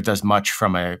clear that it does much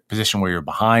from a position where you're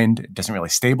behind. It doesn't really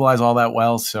stabilize all that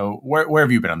well. So where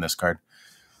have you been on this card?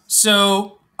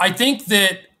 So I think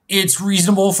that it's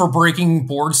reasonable for breaking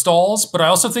board stalls, but I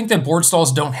also think that board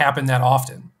stalls don't happen that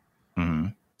often. Mm-hmm.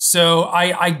 So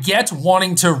I get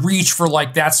wanting to reach for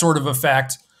like that sort of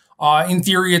effect. In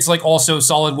theory, it's like also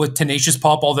solid with Tenacious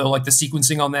Pup, although like the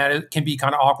sequencing on that it can be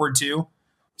kind of awkward too.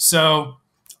 So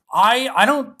I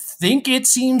don't think it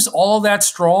seems all that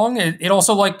strong. It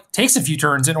also like takes a few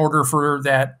turns in order for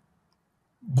that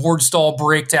board stall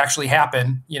break to actually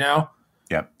happen, you know?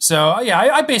 Yep. So yeah,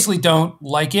 I basically don't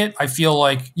like it. I feel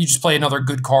like you just play another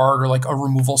good card or like a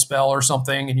removal spell or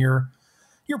something, and you're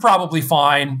probably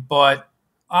fine. But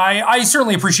I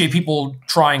certainly appreciate people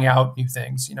trying out new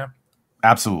things, you know?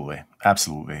 Absolutely.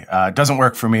 Absolutely. It doesn't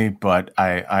work for me, but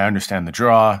I understand the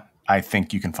draw. I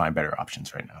think you can find better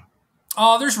options right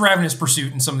now. There's Ravenous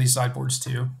Pursuit in some of these sideboards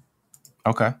too.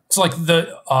 Okay. It's like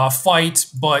the fight,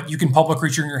 but you can pump a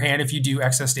creature in your hand if you do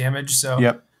excess damage. So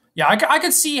yeah, I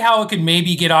could see how it could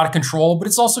maybe get out of control, but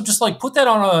it's also just like put that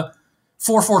on a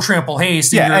 4/4 trample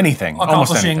haste. Yeah, and you're anything.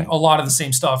 accomplishing a lot of the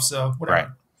same stuff. So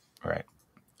whatever. Right.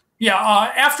 Yeah.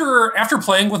 After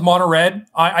playing with mono red,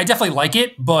 I definitely like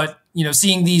it, but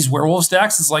seeing these werewolves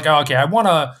decks, it's like, oh, okay, I want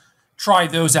to try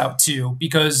those out too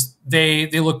because they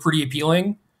look pretty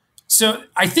appealing. So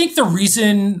I think the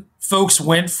reason folks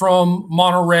went from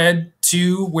mono red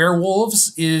to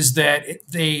werewolves is that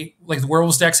the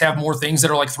werewolves decks have more things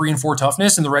that are like 3 and 4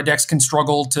 toughness, and the red decks can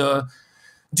struggle to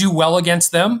do well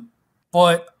against them.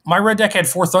 But my red deck had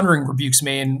 4 Thundering Rebukes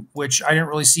main, which I didn't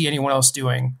really see anyone else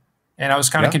doing, and I was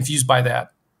kind of confused by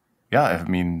that. Yeah, I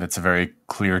mean, that's a very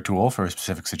clear tool for a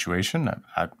specific situation.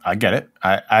 I get it.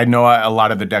 I know a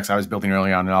lot of the decks I was building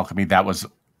early on in Alchemy, that was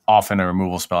often a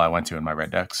removal spell I went to in my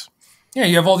red decks. Yeah,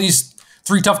 you have all these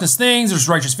 3 toughness things. There's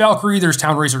Righteous Valkyrie. There's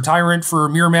Town Razor Tyrant for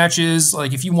mirror matches.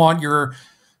 Like if you want your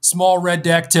small red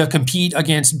deck to compete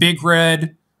against big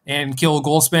red and kill a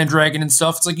Goldspan Dragon and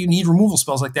stuff, it's like you need removal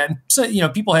spells like that. And so,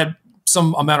 people had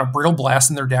some amount of Brittle Blast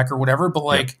in their deck or whatever,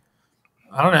 but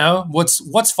I don't know.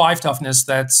 What's 5 toughness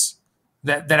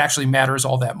that actually matters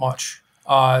all that much?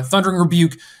 Thundering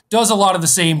Rebuke does a lot of the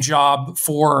same job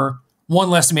for 1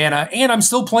 less mana, and I'm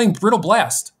still playing Brittle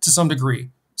Blast to some degree.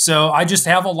 So I just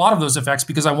have a lot of those effects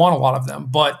because I want a lot of them.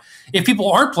 But if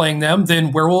people aren't playing them,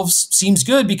 then Werewolves seems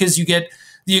good because you get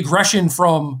the aggression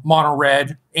from mono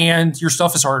red and your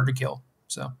stuff is harder to kill.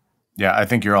 So yeah, I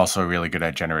think you're also really good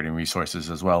at generating resources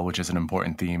as well, which is an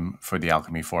important theme for the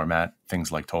Alchemy format.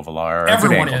 Things like Tovalar are a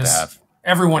good angle to have.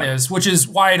 Everyone is, which is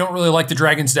why I don't really like the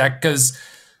Dragons deck, because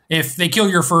if they kill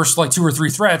your first 2 or 3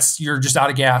 threats, you're just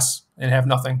out of gas and have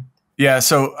nothing. Yeah,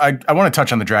 so I want to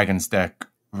touch on the Dragons deck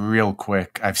real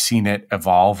quick. I've seen it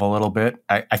evolve a little bit.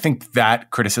 I think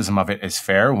that criticism of it is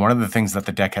fair. One of the things that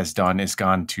the deck has done is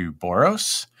gone to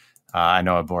Boros. I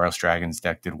know a Boros Dragons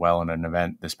deck did well in an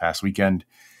event this past weekend.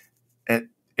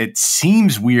 It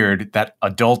seems weird that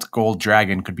Adult Gold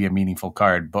Dragon could be a meaningful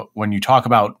card, but when you talk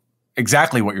about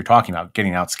exactly what you're talking about,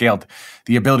 getting outscaled,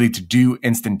 the ability to do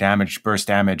instant damage, burst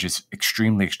damage is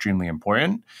extremely, extremely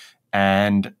important.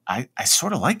 And I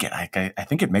sort of like it. I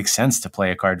think it makes sense to play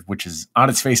a card which is on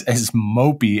its face as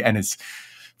mopey and is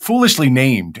foolishly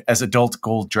named as Adult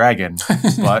Gold Dragon,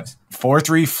 but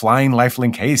 4/3 flying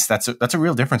lifelink haste. That's a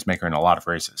real difference maker in a lot of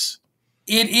races.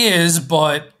 It is,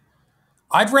 but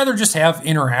I'd rather just have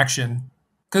interaction,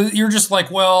 because you're just like,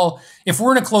 well, if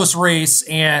we're in a close race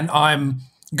and I'm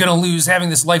gonna lose, having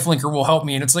this lifelinker will help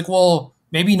me. And it's like, well,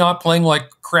 maybe not playing like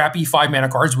crappy 5 mana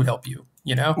cards would help you.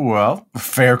 Well,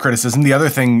 fair criticism. The other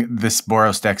thing this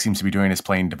Boros deck seems to be doing is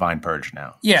playing Divine Purge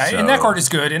now. Yeah, and that card is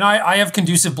good. And I have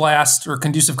Conducive Blast or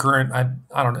Conducive Current.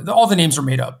 I don't know. All the names are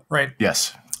made up, right?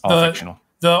 Yes, all fictional.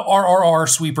 The RRR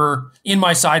sweeper in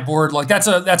my sideboard, like that's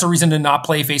a reason to not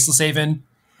play Faceless Haven.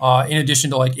 In addition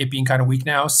to like it being kind of weak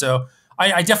now, so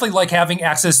I definitely like having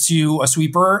access to a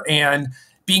sweeper and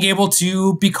being able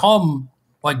to become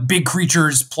like big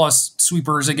creatures plus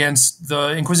sweepers against the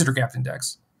Inquisitor Captain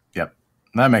decks. Yep.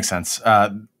 That makes sense.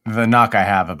 The knock I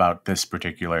have about this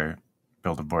particular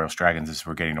build of Boros Dragons is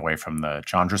we're getting away from the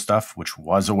Chandra stuff, which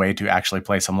was a way to actually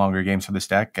play some longer games for this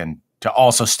deck and to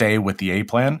also stay with the A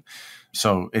plan.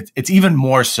 So it's even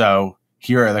more so,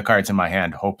 here are the cards in my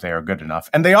hand, hope they are good enough.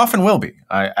 And they often will be.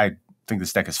 I think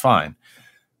this deck is fine.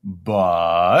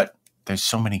 But there's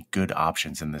so many good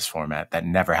options in this format that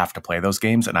never have to play those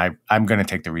games, and I'm going to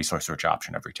take the resource search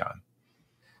option every time.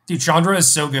 Dude, Chandra is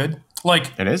so good.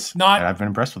 Like it is. And I've been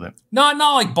impressed with it. Not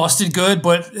like busted good,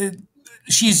 but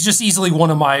she's just easily one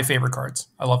of my favorite cards.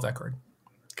 I love that card.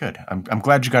 Good. I'm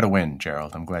glad you got a win,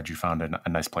 Gerald. I'm glad you found a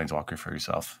nice Planeswalker for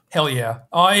yourself. Hell yeah.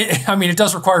 I mean, it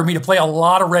does require me to play a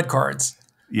lot of red cards.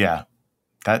 Yeah,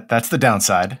 that's the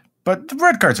downside. But the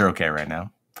red cards are okay right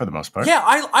now, for the most part. Yeah,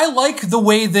 I like the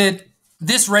way that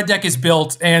this red deck is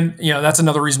built, and that's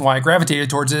another reason why I gravitated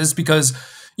towards it, is because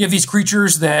you have these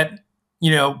creatures that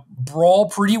brawl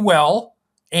pretty well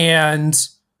and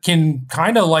can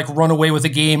kind of like run away with a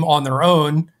game on their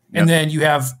own. And then you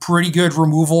have pretty good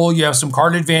removal. You have some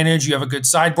card advantage. You have a good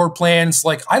sideboard plan. It's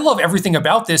like, I love everything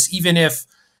about this, even if,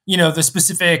 the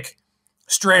specific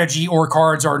strategy or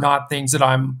cards are not things that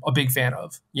I'm a big fan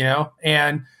of,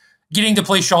 and getting to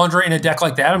play Chandra in a deck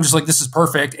like that, I'm just like, this is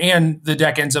perfect. And the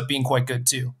deck ends up being quite good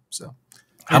too. So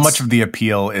how much of the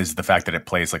appeal is the fact that it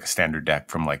plays like a standard deck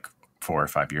from like 4 or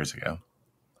 5 years ago?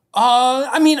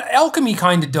 I mean, Alchemy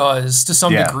kind of does to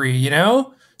some degree,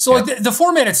 So like the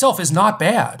format itself is not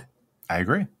bad. I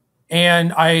agree.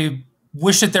 And I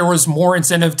wish that there was more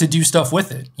incentive to do stuff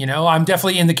with it. I'm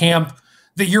definitely in the camp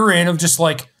that you're in of just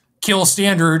like kill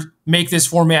standard, make this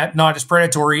format not as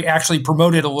predatory, actually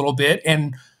promote it a little bit.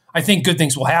 And I think good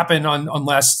things will happen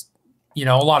unless, a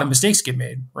lot of mistakes get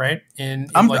made, right?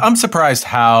 I'm surprised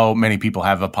how many people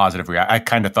have a positive reaction. I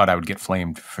kind of thought I would get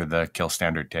flamed for the kill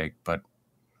standard take, but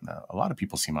a lot of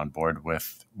people seem on board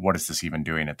with what is this even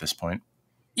doing at this point?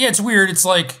 Yeah, it's weird. It's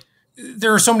like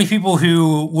there are so many people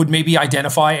who would maybe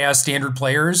identify as standard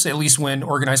players, at least when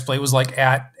organized play was like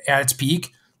at its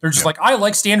peak. They're just like, I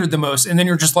like standard the most. And then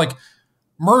you're just like,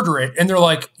 murder it. And they're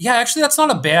like, yeah, actually, that's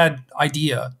not a bad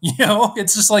idea.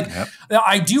 It's just like,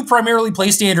 I do primarily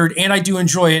play standard and I do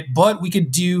enjoy it, but we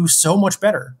could do so much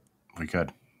better. We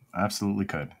could. Absolutely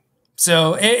could.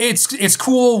 So it's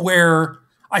cool where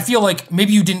I feel like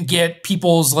maybe you didn't get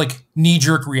people's like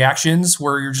knee-jerk reactions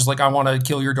where you're just like, I want to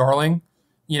kill your darling,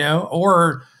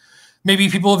 or maybe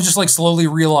people have just like slowly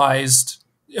realized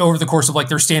over the course of like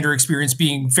their standard experience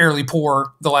being fairly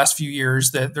poor the last few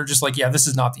years that they're just like, yeah, this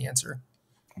is not the answer.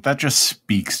 That just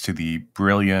speaks to the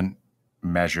brilliant,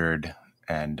 measured,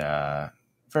 and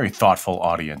very thoughtful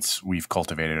audience we've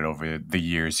cultivated over the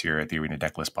years here at the Arena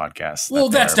Decklist podcast. Well,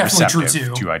 that's definitely true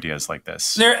too. To ideas like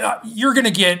this, you're going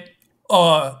to get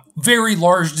a very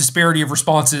large disparity of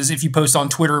responses if you post on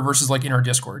Twitter versus like in our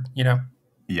Discord.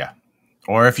 Yeah,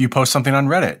 or if you post something on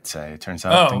Reddit, say it turns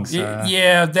out things.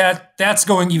 Yeah, that's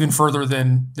going even further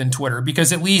than Twitter,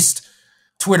 because at least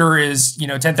Twitter is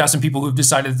 10,000 people who've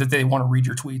decided that they want to read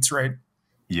your tweets, right?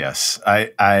 Yes,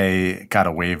 I got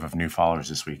a wave of new followers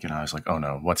this week, and I was like, oh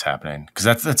no, what's happening?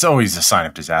 Because that's always a sign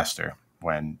of disaster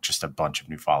when just a bunch of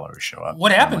new followers show up.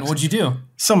 What happened? What'd you do?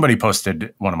 Somebody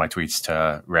posted one of my tweets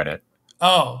to Reddit.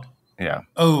 Oh. Yeah.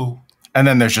 Oh. And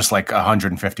then there's just like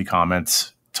 150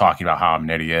 comments talking about how I'm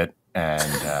an idiot and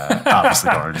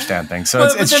obviously don't understand things. So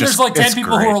but then there's like 10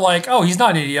 people who are like, oh, he's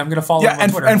not an idiot, I'm going to follow him on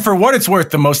Twitter. And for what it's worth,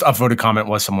 the most upvoted comment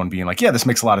was someone being like, yeah, this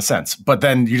makes a lot of sense. But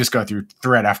then you just go through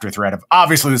thread after thread of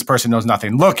obviously this person knows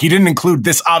nothing. Look, he didn't include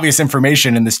this obvious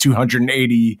information in this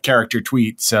 280 character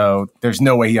tweet. So there's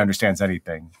no way he understands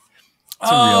anything.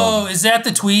 Is that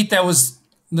the tweet that was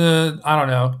I don't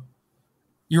know.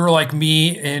 You were like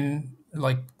me and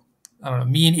like, I don't know,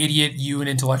 me an idiot, you an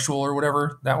intellectual or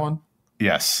whatever, that one?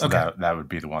 Yes, okay. That would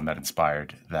be the one that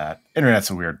inspired that.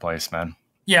 Internet's a weird place, man.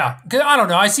 Yeah, I don't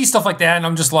know. I see stuff like that, and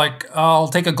I'm just like, I'll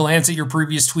take a glance at your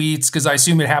previous tweets because I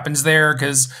assume it happens there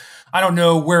because I don't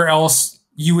know where else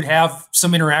you would have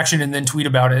some interaction and then tweet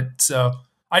about it. So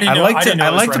I didn't know. I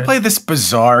like to play this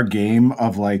bizarre game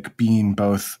of like being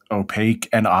both opaque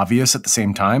and obvious at the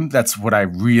same time. That's what I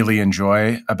really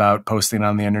enjoy about posting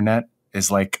on the internet. Is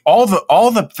like all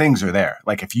the things are there.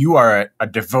 Like if you are a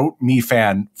devout me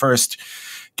fan, first,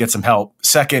 get some help.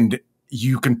 Second,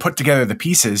 you can put together the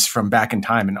pieces from back in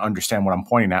time and understand what I'm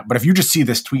pointing at. But if you just see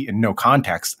this tweet in no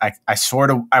context, I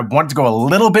want to go a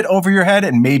little bit over your head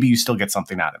and maybe you still get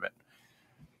something out of it.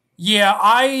 Yeah,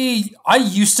 I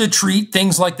used to treat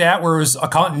things like that where it was a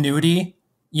continuity.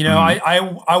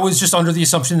 I was just under the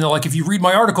assumption that like if you read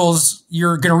my articles,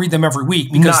 you're going to read them every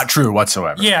week. Because, not true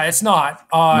whatsoever. Yeah, it's not.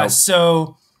 Nope.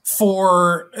 So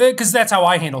because that's how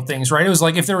I handle things, right? It was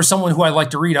like if there was someone who I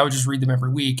like to read, I would just read them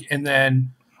every week. And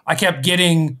then I kept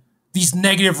getting these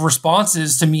negative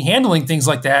responses to me handling things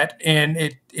like that. And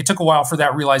it took a while for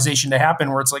that realization to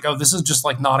happen where it's like, oh, this is just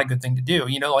like not a good thing to do.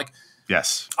 Like,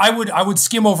 yes, I would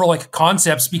skim over like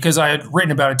concepts because I had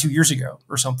written about it 2 years ago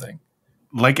or something.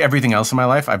 Like everything else in my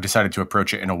life, I've decided to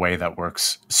approach it in a way that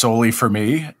works solely for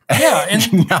me. Yeah,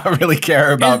 and not really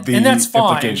care about the that's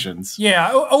implications. Fine.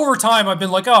 Yeah, over time, I've been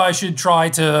like, oh, I should try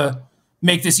to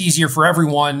make this easier for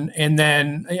everyone. And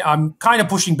then I'm kind of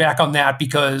pushing back on that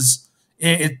because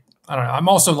I don't know. I'm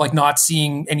also like not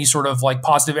seeing any sort of like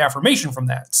positive affirmation from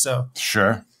that. So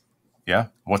sure, yeah.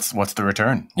 What's the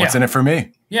return? What's in it for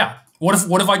me? Yeah.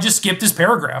 What if I just skip this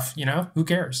paragraph? Who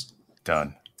cares?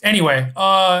 Done. Anyway,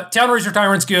 Town Razor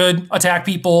Tyrant's good. Attack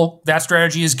people. That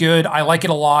strategy is good. I like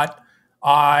it a lot.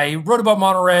 I wrote about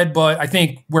Mono Red, but I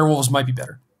think Werewolves might be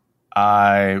better.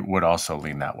 I would also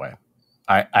lean that way.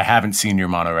 I haven't seen your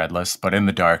Mono Red list, but in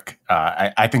the dark,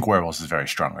 I think Werewolves is very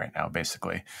strong right now,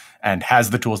 basically, and has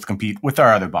the tools to compete with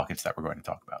our other buckets that we're going to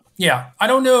talk about. Yeah, I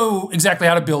don't know exactly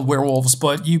how to build Werewolves,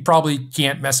 but you probably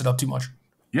can't mess it up too much.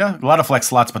 Yeah, a lot of flex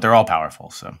slots, but they're all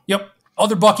powerful. So yep.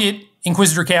 Other bucket,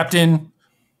 Inquisitor Captain.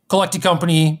 Collected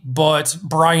company, but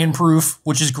Brian proof,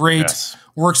 which is great. Yes.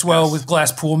 Works well with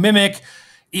Glasspool Mimic.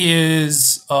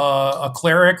 Is a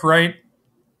cleric, right?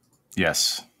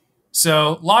 Yes.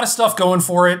 So a lot of stuff going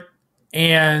for it,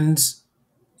 and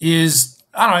is,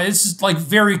 I don't know, it's just like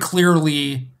very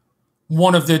clearly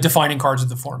one of the defining cards of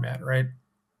the format, right?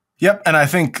 Yep, and I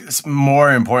think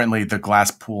more importantly, the glass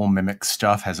pool mimic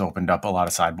stuff has opened up a lot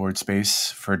of sideboard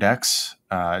space for decks.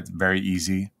 It's very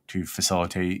easy to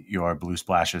facilitate your blue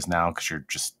splashes now because you're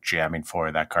just jamming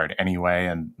for that card anyway,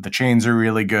 and the chains are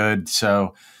really good.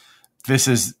 So this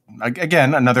is,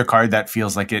 again, another card that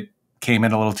feels like it came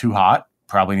in a little too hot,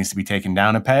 probably needs to be taken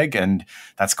down a peg, and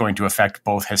that's going to affect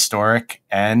both historic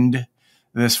and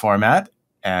this format.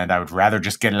 And I would rather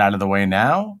just get it out of the way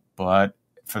now, but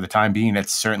for the time being,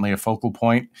 it's certainly a focal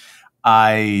point.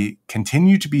 I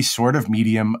continue to be sort of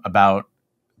medium about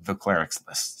the clerics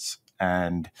lists,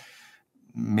 and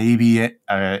maybe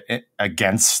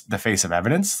against the face of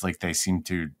evidence, like they seem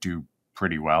to do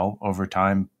pretty well over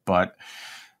time, but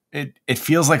it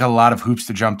feels like a lot of hoops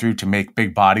to jump through to make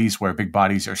big bodies, where big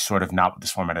bodies are sort of not what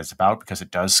this format is about, because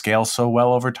it does scale so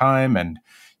well over time. And,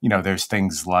 you know, there's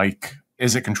things like,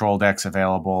 is it control decks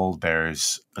available?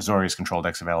 There's Azorius control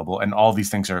decks available, and all these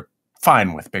things are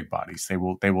fine with big bodies. They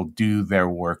will do their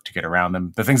work to get around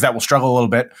them. The things that will struggle a little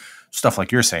bit, stuff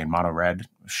like you're saying, mono red,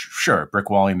 sure, brick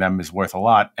walling them is worth a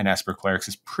lot, and Esper Clerics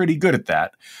is pretty good at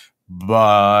that.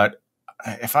 But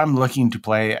if I'm looking to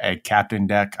play a captain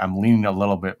deck, I'm leaning a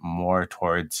little bit more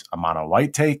towards a mono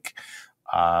white take,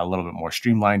 a little bit more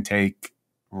streamlined take,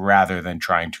 rather than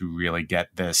trying to really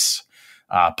get this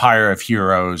Pyre of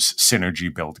Heroes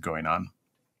synergy build going on.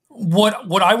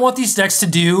 What I want these decks to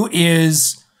do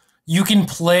is you can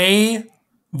play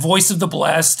Voice of the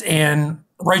Blessed and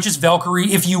Righteous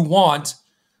Valkyrie if you want,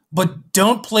 but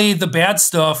don't play the bad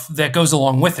stuff that goes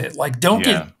along with it. Like don't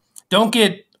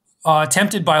get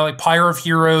tempted by like Pyre of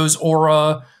Heroes,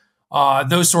 Aura,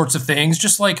 those sorts of things.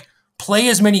 Just like play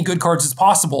as many good cards as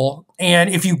possible. And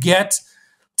if you get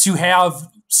to have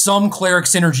some cleric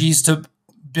synergies to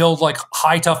build like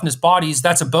high toughness bodies,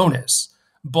 that's a bonus.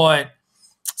 But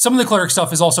some of the cleric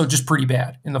stuff is also just pretty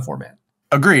bad in the format.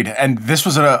 Agreed. And this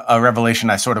was a revelation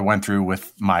I sort of went through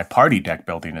with my party deck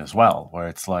building as well, where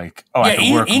it's like, oh, I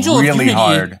can work really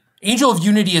hard. Angel of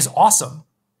Unity is awesome.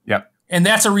 Yep. And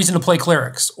that's a reason to play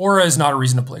clerics. Aura is not a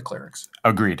reason to play clerics.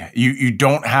 Agreed. You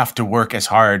don't have to work as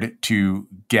hard to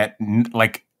get,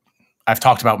 like, I've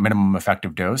talked about minimum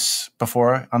effective dose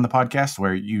before on the podcast,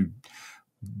 where you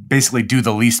basically do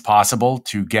the least possible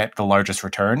to get the largest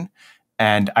return.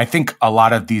 And I think a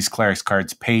lot of these clerics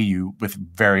cards pay you with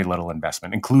very little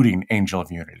investment, including Angel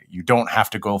of Unity. You don't have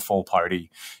to go full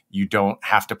party. You don't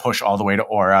have to push all the way to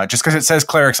Aura. Just because it says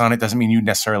clerics on it doesn't mean you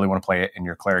necessarily want to play it in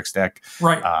your clerics deck.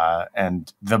 Right.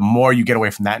 And the more you get away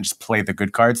from that and just play the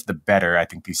good cards, the better I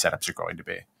think these setups are going to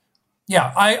be.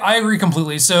 Yeah, I agree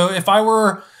completely. So if I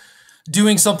were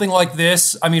doing something like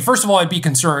this, I mean, first of all, I'd be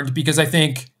concerned because I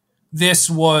think this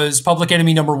was Public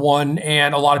Enemy #1,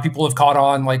 and a lot of people have caught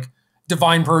on. Like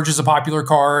Divine Purge is a popular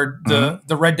card. The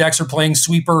red decks are playing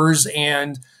sweepers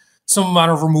and some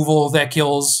amount of removal that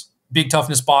kills big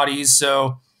toughness bodies.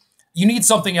 So you need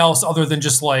something else other than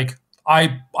just like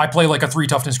I play like a 3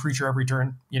 toughness creature every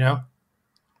turn, you know?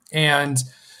 And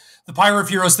the Pyre of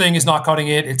Heroes thing is not cutting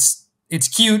it. It's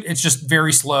cute. It's just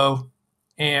very slow.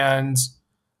 And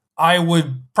I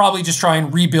would probably just try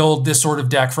and rebuild this sort of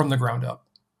deck from the ground up.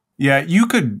 Yeah, you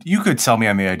could sell me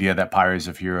on the idea that Pyre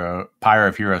of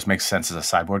Heroes makes sense as a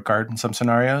sideboard card in some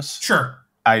scenarios. Sure.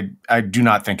 I do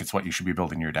not think it's what you should be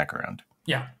building your deck around.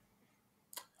 Yeah.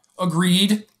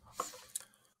 Agreed.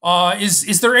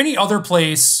 Is there any other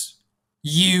place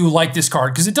you like this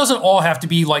card? Because it doesn't all have to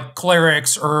be like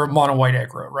clerics or mono white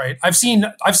aggro, right? I've seen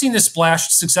this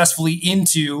splashed successfully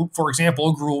into, for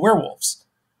example, Gruul Werewolves.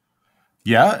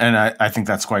 Yeah, and I think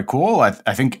that's quite cool.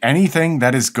 I think anything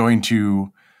that is going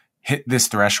to hit this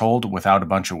threshold without a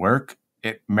bunch of work,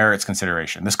 it merits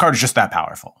consideration. This card is just that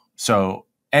powerful. So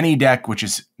any deck which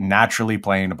is naturally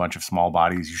playing a bunch of small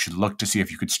bodies, you should look to see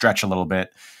if you could stretch a little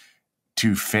bit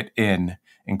to fit in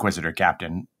Inquisitor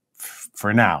Captain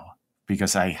for now,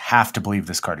 because I have to believe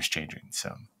this card is changing.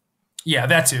 So yeah,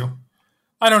 that too.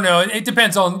 I don't know. It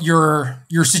depends on your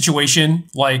situation.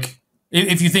 Like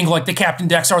if you think like the Captain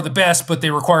decks are the best, but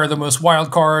they require the most wild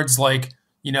cards, like,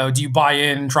 you know, do you buy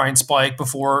in and try and spike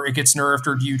before it gets nerfed,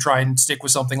 or do you try and stick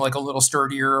with something like a little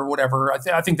sturdier or whatever?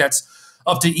 I think that's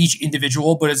up to each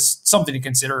individual, but it's something to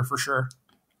consider for sure.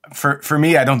 For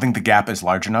me, I don't think the gap is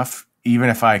large enough. Even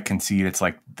if I concede it's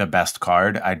like the best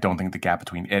card, I don't think the gap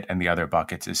between it and the other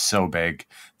buckets is so big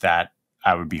that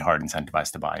I would be hard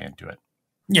incentivized to buy into it.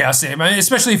 Yeah, same. I mean,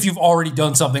 especially if you've already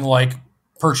done something like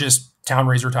purchase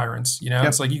Townraiser Tyrants. You know,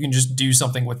 It's like you can just do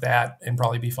something with that and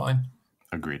probably be fine.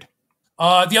 Agreed.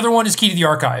 The other one is Key to the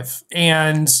Archive.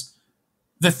 And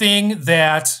the thing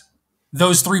that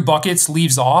those 3 buckets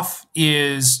leaves off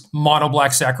is Mono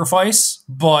Black Sacrifice.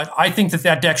 but I think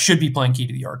that deck should be playing Key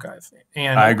to the Archive.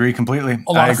 And I agree completely.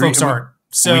 A lot of folks aren't.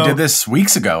 So we did this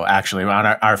weeks ago, actually, on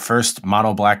our first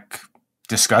mono black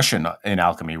discussion in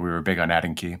Alchemy. We were big on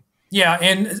adding Key. Yeah,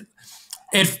 and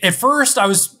at first I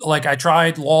was like, I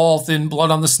tried Lolth and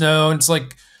Blood on the Snow, and it's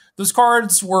like those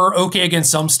cards were okay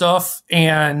against some stuff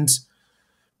and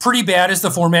pretty bad as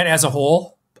the format as a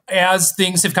whole. As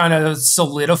things have kind of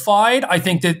solidified, I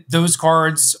think that those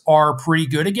cards are pretty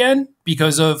good again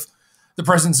because of the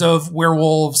presence of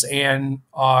werewolves and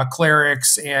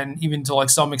clerics, and even to like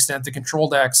some extent the control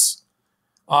decks.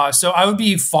 So I would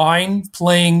be fine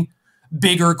playing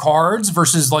bigger cards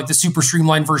versus like the super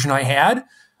streamlined version I had.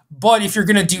 But if you're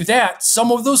going to do that,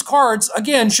 some of those cards,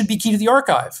 again, should be Key to the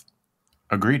Archive.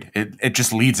 Agreed. It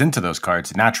just leads into those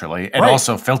cards naturally. It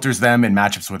also filters them in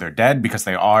matchups where they're dead because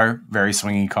they are very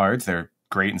swingy cards. They're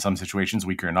great in some situations,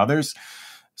 weaker in others.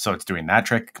 So it's doing that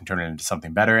trick, can turn it into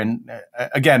something better. And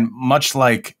again, much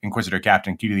like Inquisitor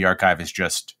Captain, Key to the Archive is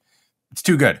just, it's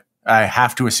too good. I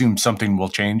have to assume something will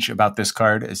change about this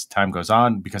card as time goes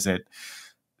on because it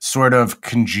sort of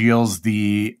congeals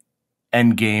the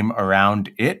end game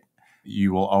around it.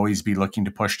 You will always be looking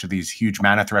to push to these huge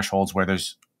mana thresholds where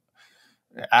there's,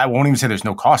 I won't even say there's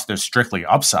no cost. There's strictly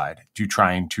upside to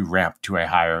trying to ramp to a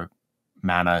higher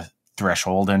mana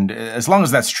threshold. And as long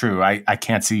as that's true, I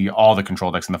can't see all the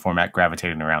control decks in the format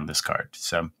gravitating around this card.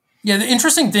 So yeah, the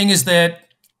interesting thing is that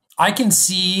I can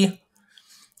see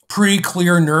pretty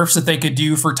clear nerfs that they could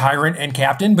do for Tyrant and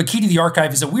Captain, but Key to the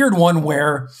Archive is a weird one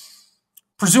where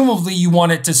presumably you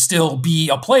want it to still be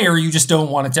a player. You just don't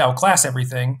want it to outclass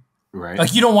everything. Right.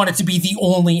 Like you don't want it to be the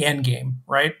only end game,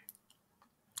 right?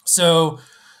 So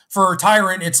for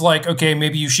Tyrant, it's like, okay,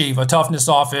 maybe you shave a toughness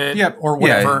off it or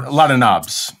whatever. Yeah, a lot of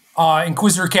knobs.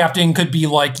 Inquisitor Captain could be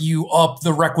like you up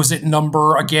the requisite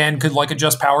number again, could like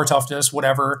adjust power toughness,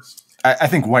 whatever. I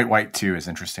think white too is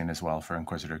interesting as well for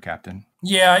Inquisitor Captain.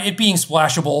 Yeah, it being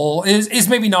splashable is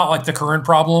maybe not like the current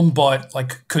problem, but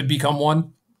like could become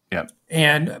one. Yep.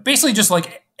 And basically just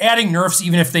like adding nerfs,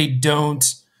 even if they don't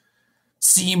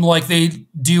seem like they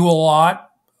do a lot,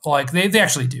 like they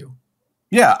actually do.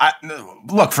 Yeah,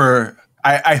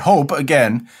 I hope,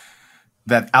 again,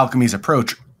 that Alchemy's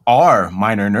approach are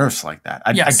minor nerfs like that.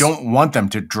 I don't want them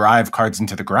to drive cards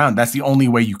into the ground. That's the only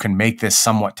way you can make this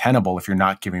somewhat tenable if you're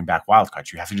not giving back wild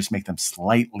cards. You have to just make them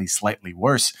slightly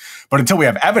worse. But until we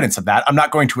have evidence of that, I'm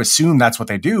not going to assume that's what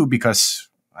they do because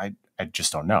I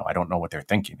just don't know. I don't know what they're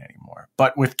thinking anymore.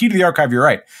 But with Key to the Archive, you're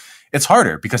right. It's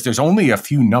harder because there's only a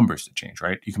few numbers to change,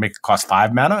 right? You can make it cost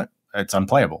 5 mana. It's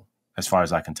unplayable. As far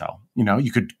as I can tell,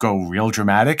 you could go real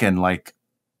dramatic and like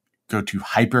go to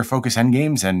hyper focus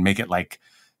endgames and make it like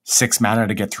 6 mana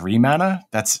to get 3 mana.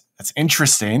 That's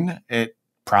interesting. It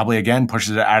probably again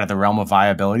pushes it out of the realm of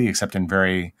viability, except in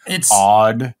very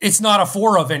odd. It's not a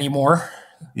 4 of anymore.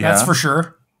 Yeah. That's for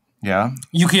sure. Yeah,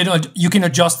 you can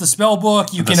adjust the spell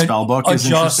book. You can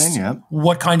adjust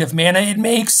what kind of mana it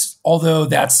makes. Although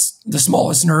that's the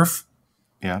smallest nerf.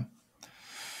 Yeah.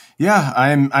 Yeah,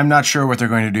 I'm not sure what they're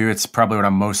going to do. It's probably what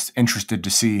I'm most interested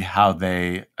to see how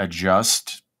they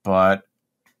adjust, but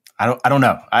I don't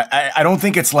know. I don't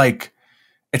think it's like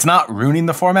it's not ruining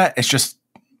the format. It's just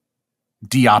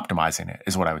de-optimizing it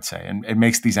is what I would say. And it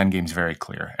makes these endgames very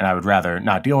clear. And I would rather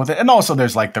not deal with it. And also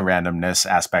there's like the randomness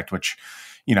aspect, which,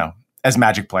 as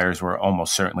Magic players, we're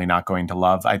almost certainly not going to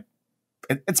love.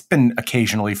 It's been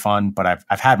occasionally fun, but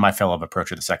I've had my fill of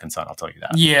Approach of the Second Sun, I'll tell you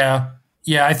that.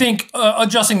 Yeah, I think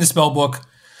adjusting the spell book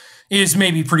is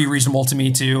maybe pretty reasonable to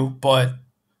me too, but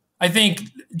I think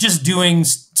just doing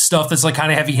stuff that's like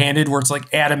kind of heavy-handed where it's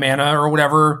like add a mana or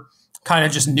whatever kind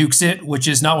of just nukes it, which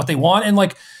is not what they want. And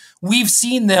like we've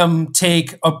seen them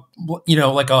take a more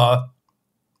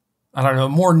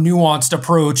nuanced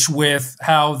approach with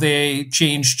how they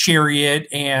changed Chariot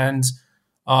and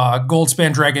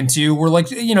Goldspan Dragon 2, where like,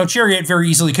 Chariot very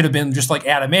easily could have been just like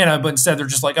add a mana, but instead they're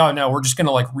just like, oh no, we're just going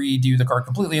to like redo the card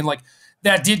completely. And like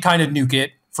that did kind of nuke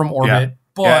it from orbit. Yeah.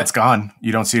 But it's gone.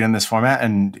 You don't see it in this format.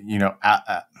 And,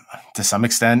 to some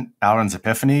extent, Alrund's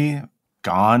Epiphany,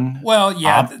 gone. Well,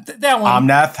 yeah, that one.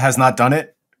 Omnath has not done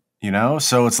it,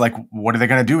 so it's like, what are they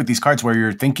going to do with these cards where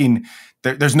you're thinking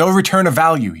there's no return of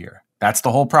value here? That's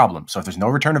the whole problem. So if there's no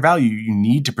return of value, you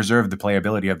need to preserve the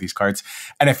playability of these cards.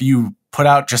 And if you put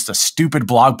out just a stupid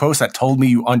blog post that told me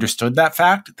you understood that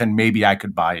fact, then maybe I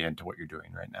could buy into what you're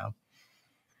doing right now.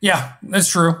 Yeah, that's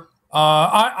true.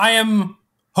 I am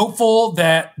hopeful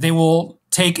that they will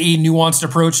take a nuanced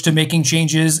approach to making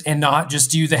changes and not just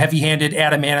do the heavy-handed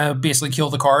add a mana, basically kill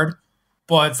the card.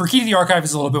 But for Key to the Archive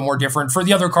is a little bit more different. For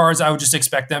the other cards, I would just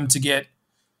expect them to get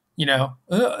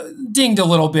dinged a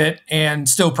little bit and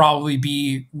still probably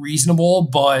be reasonable,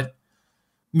 but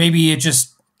maybe it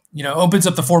just, opens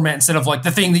up the format instead of like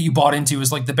the thing that you bought into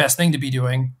is like the best thing to be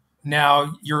doing.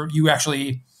 Now you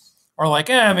actually are like,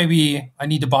 maybe I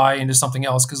need to buy into something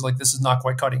else because like this is not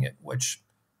quite cutting it, which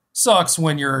sucks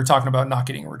when you're talking about not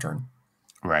getting a return.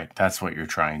 Right. That's what you're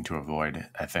trying to avoid,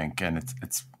 I think. And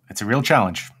it's a real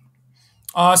challenge.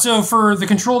 So for the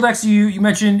control decks you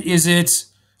mentioned, is it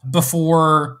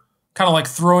before kind of like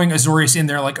throwing Azorius in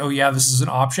there like, oh yeah, this is an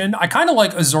option? I kind of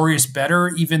like Azorius better,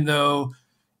 even though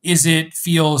it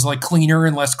feels like cleaner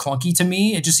and less clunky to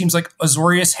me. It just seems like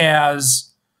Azorius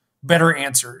has better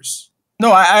answers.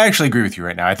 No, I actually agree with you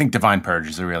right now. I think Divine Purge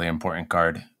is a really important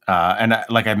card. And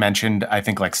like I mentioned, I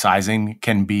think like sizing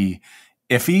can be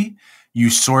iffy.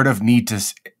 You sort of need to,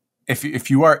 if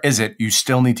you are Izzet, you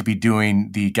still need to be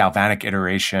doing the Galvanic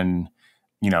iteration,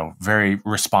 very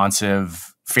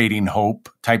responsive, fading hope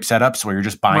type setups where you're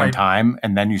just buying time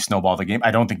and then you snowball the game.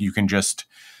 I don't think you can just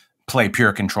play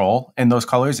pure control in those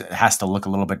colors. It has to look a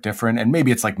little bit different. And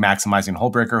maybe it's like maximizing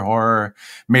Hullbreaker Horror.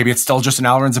 Maybe it's still just an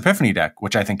Alrund's Epiphany deck,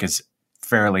 which I think is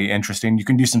fairly interesting. You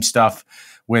can do some stuff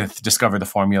with Discover the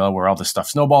Formula where all this stuff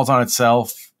snowballs on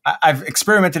itself. I've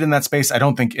experimented in that space. I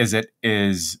don't think Izzet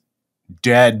is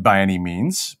dead by any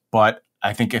means, but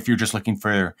I think if you're just looking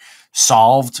for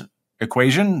solved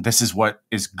equation, this is what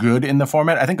is good in the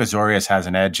format. I think Azorius has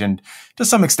an edge, and to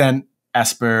some extent,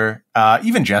 Esper,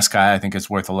 even Jeskai, I think is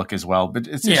worth a look as well. But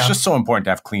it's just so important to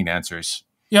have clean answers.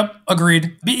 Yep,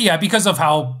 agreed. Yeah, because of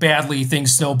how badly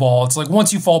things snowball, it's like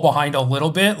once you fall behind a little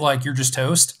bit, like you're just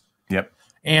toast. Yep.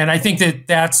 And I think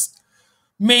that's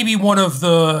maybe one of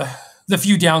the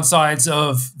few downsides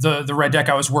of the red deck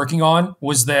I was working on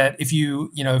was that if you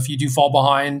do fall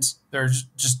behind, there's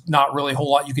just not really a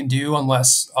whole lot you can do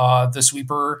unless the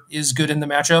sweeper is good in the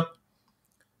matchup.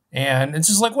 And it's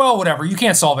just like, well, whatever. You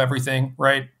can't solve everything,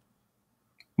 right?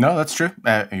 No, that's true.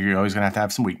 You're always going to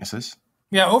have some weaknesses.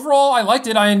 Yeah, overall, I liked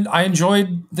it. I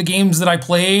enjoyed the games that I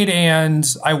played, and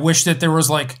I wish that there was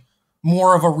like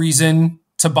more of a reason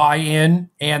to buy in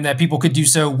and that people could do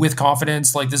so with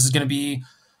confidence. Like this is going to be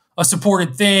a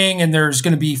supported thing and there's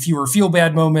going to be fewer feel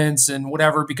bad moments and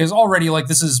whatever, because already like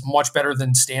this is much better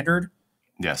than standard.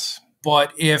 Yes.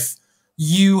 But if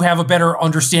you have a better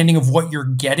understanding of what you're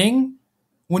getting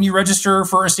when you register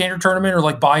for a standard tournament or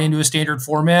like buy into a standard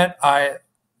format, I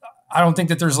don't think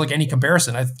that there's like any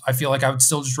comparison. I feel like I would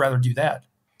still just rather do that.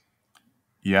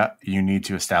 Yeah, you need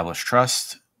to establish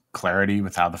trust, clarity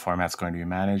with how the format's going to be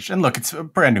managed. And look, it's a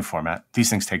brand new format. These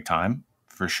things take time,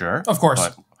 for sure. Of course.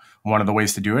 But one of the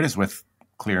ways to do it is with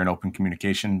clear and open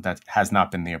communication. That has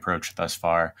not been the approach thus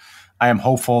far. I am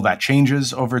hopeful that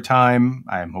changes over time.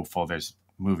 I am hopeful there's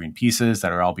moving pieces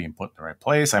that are all being put in the right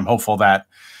place. I'm hopeful that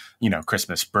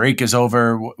Christmas break is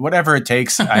over, whatever it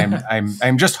takes.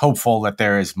 I'm just hopeful that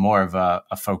there is more of a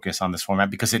focus on this format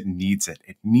because it needs it.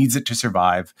 It needs it to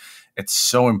survive. It's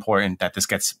so important that this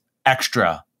gets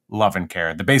extra love and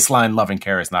care. The baseline love and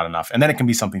care is not enough. And then it can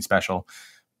be something special.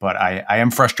 But I am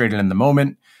frustrated in the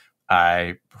moment.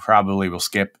 I probably will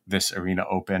skip this Arena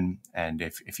Open. And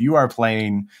if you are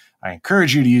playing, I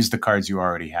encourage you to use the cards you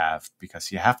already have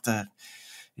because you got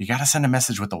to send a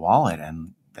message with the wallet.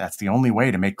 And that's the only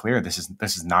way to make clear this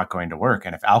is not going to work.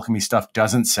 And if alchemy stuff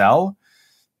doesn't sell,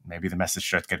 maybe the message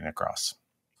starts getting across.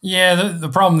 Yeah, the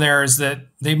problem there is that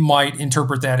they might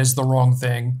interpret that as the wrong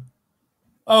thing.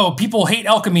 Oh, people hate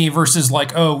alchemy versus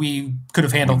like, oh, we could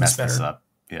have handled this better. This up.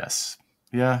 Yes.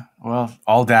 Yeah. Well,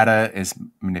 all data is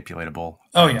manipulatable.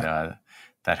 Oh, yeah.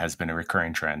 That has been a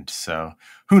recurring trend. So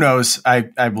who knows?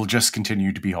 I will just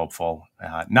continue to be hopeful.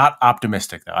 Not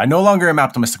optimistic, though. I no longer am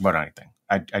optimistic about anything.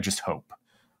 I just hope.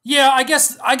 Yeah, I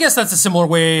guess that's a similar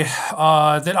way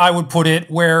that I would put it,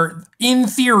 where in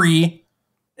theory,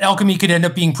 alchemy could end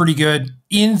up being pretty good.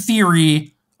 In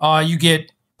theory, you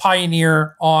get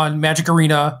Pioneer on Magic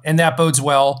Arena, and that bodes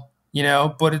well,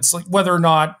 but it's like whether or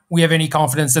not we have any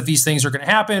confidence that these things are going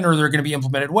to happen or they're going to be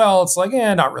implemented well, it's like,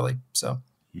 not really. So,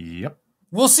 yep.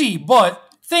 We'll see, but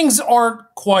things aren't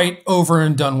quite over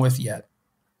and done with yet.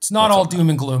 It's not all doom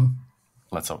and gloom.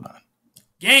 Let's hope not.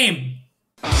 Game.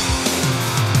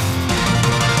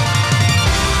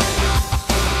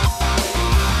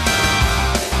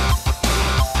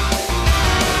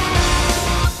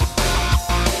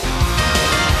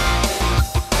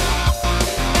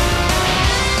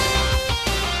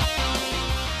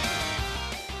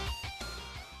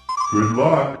 Good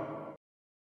luck.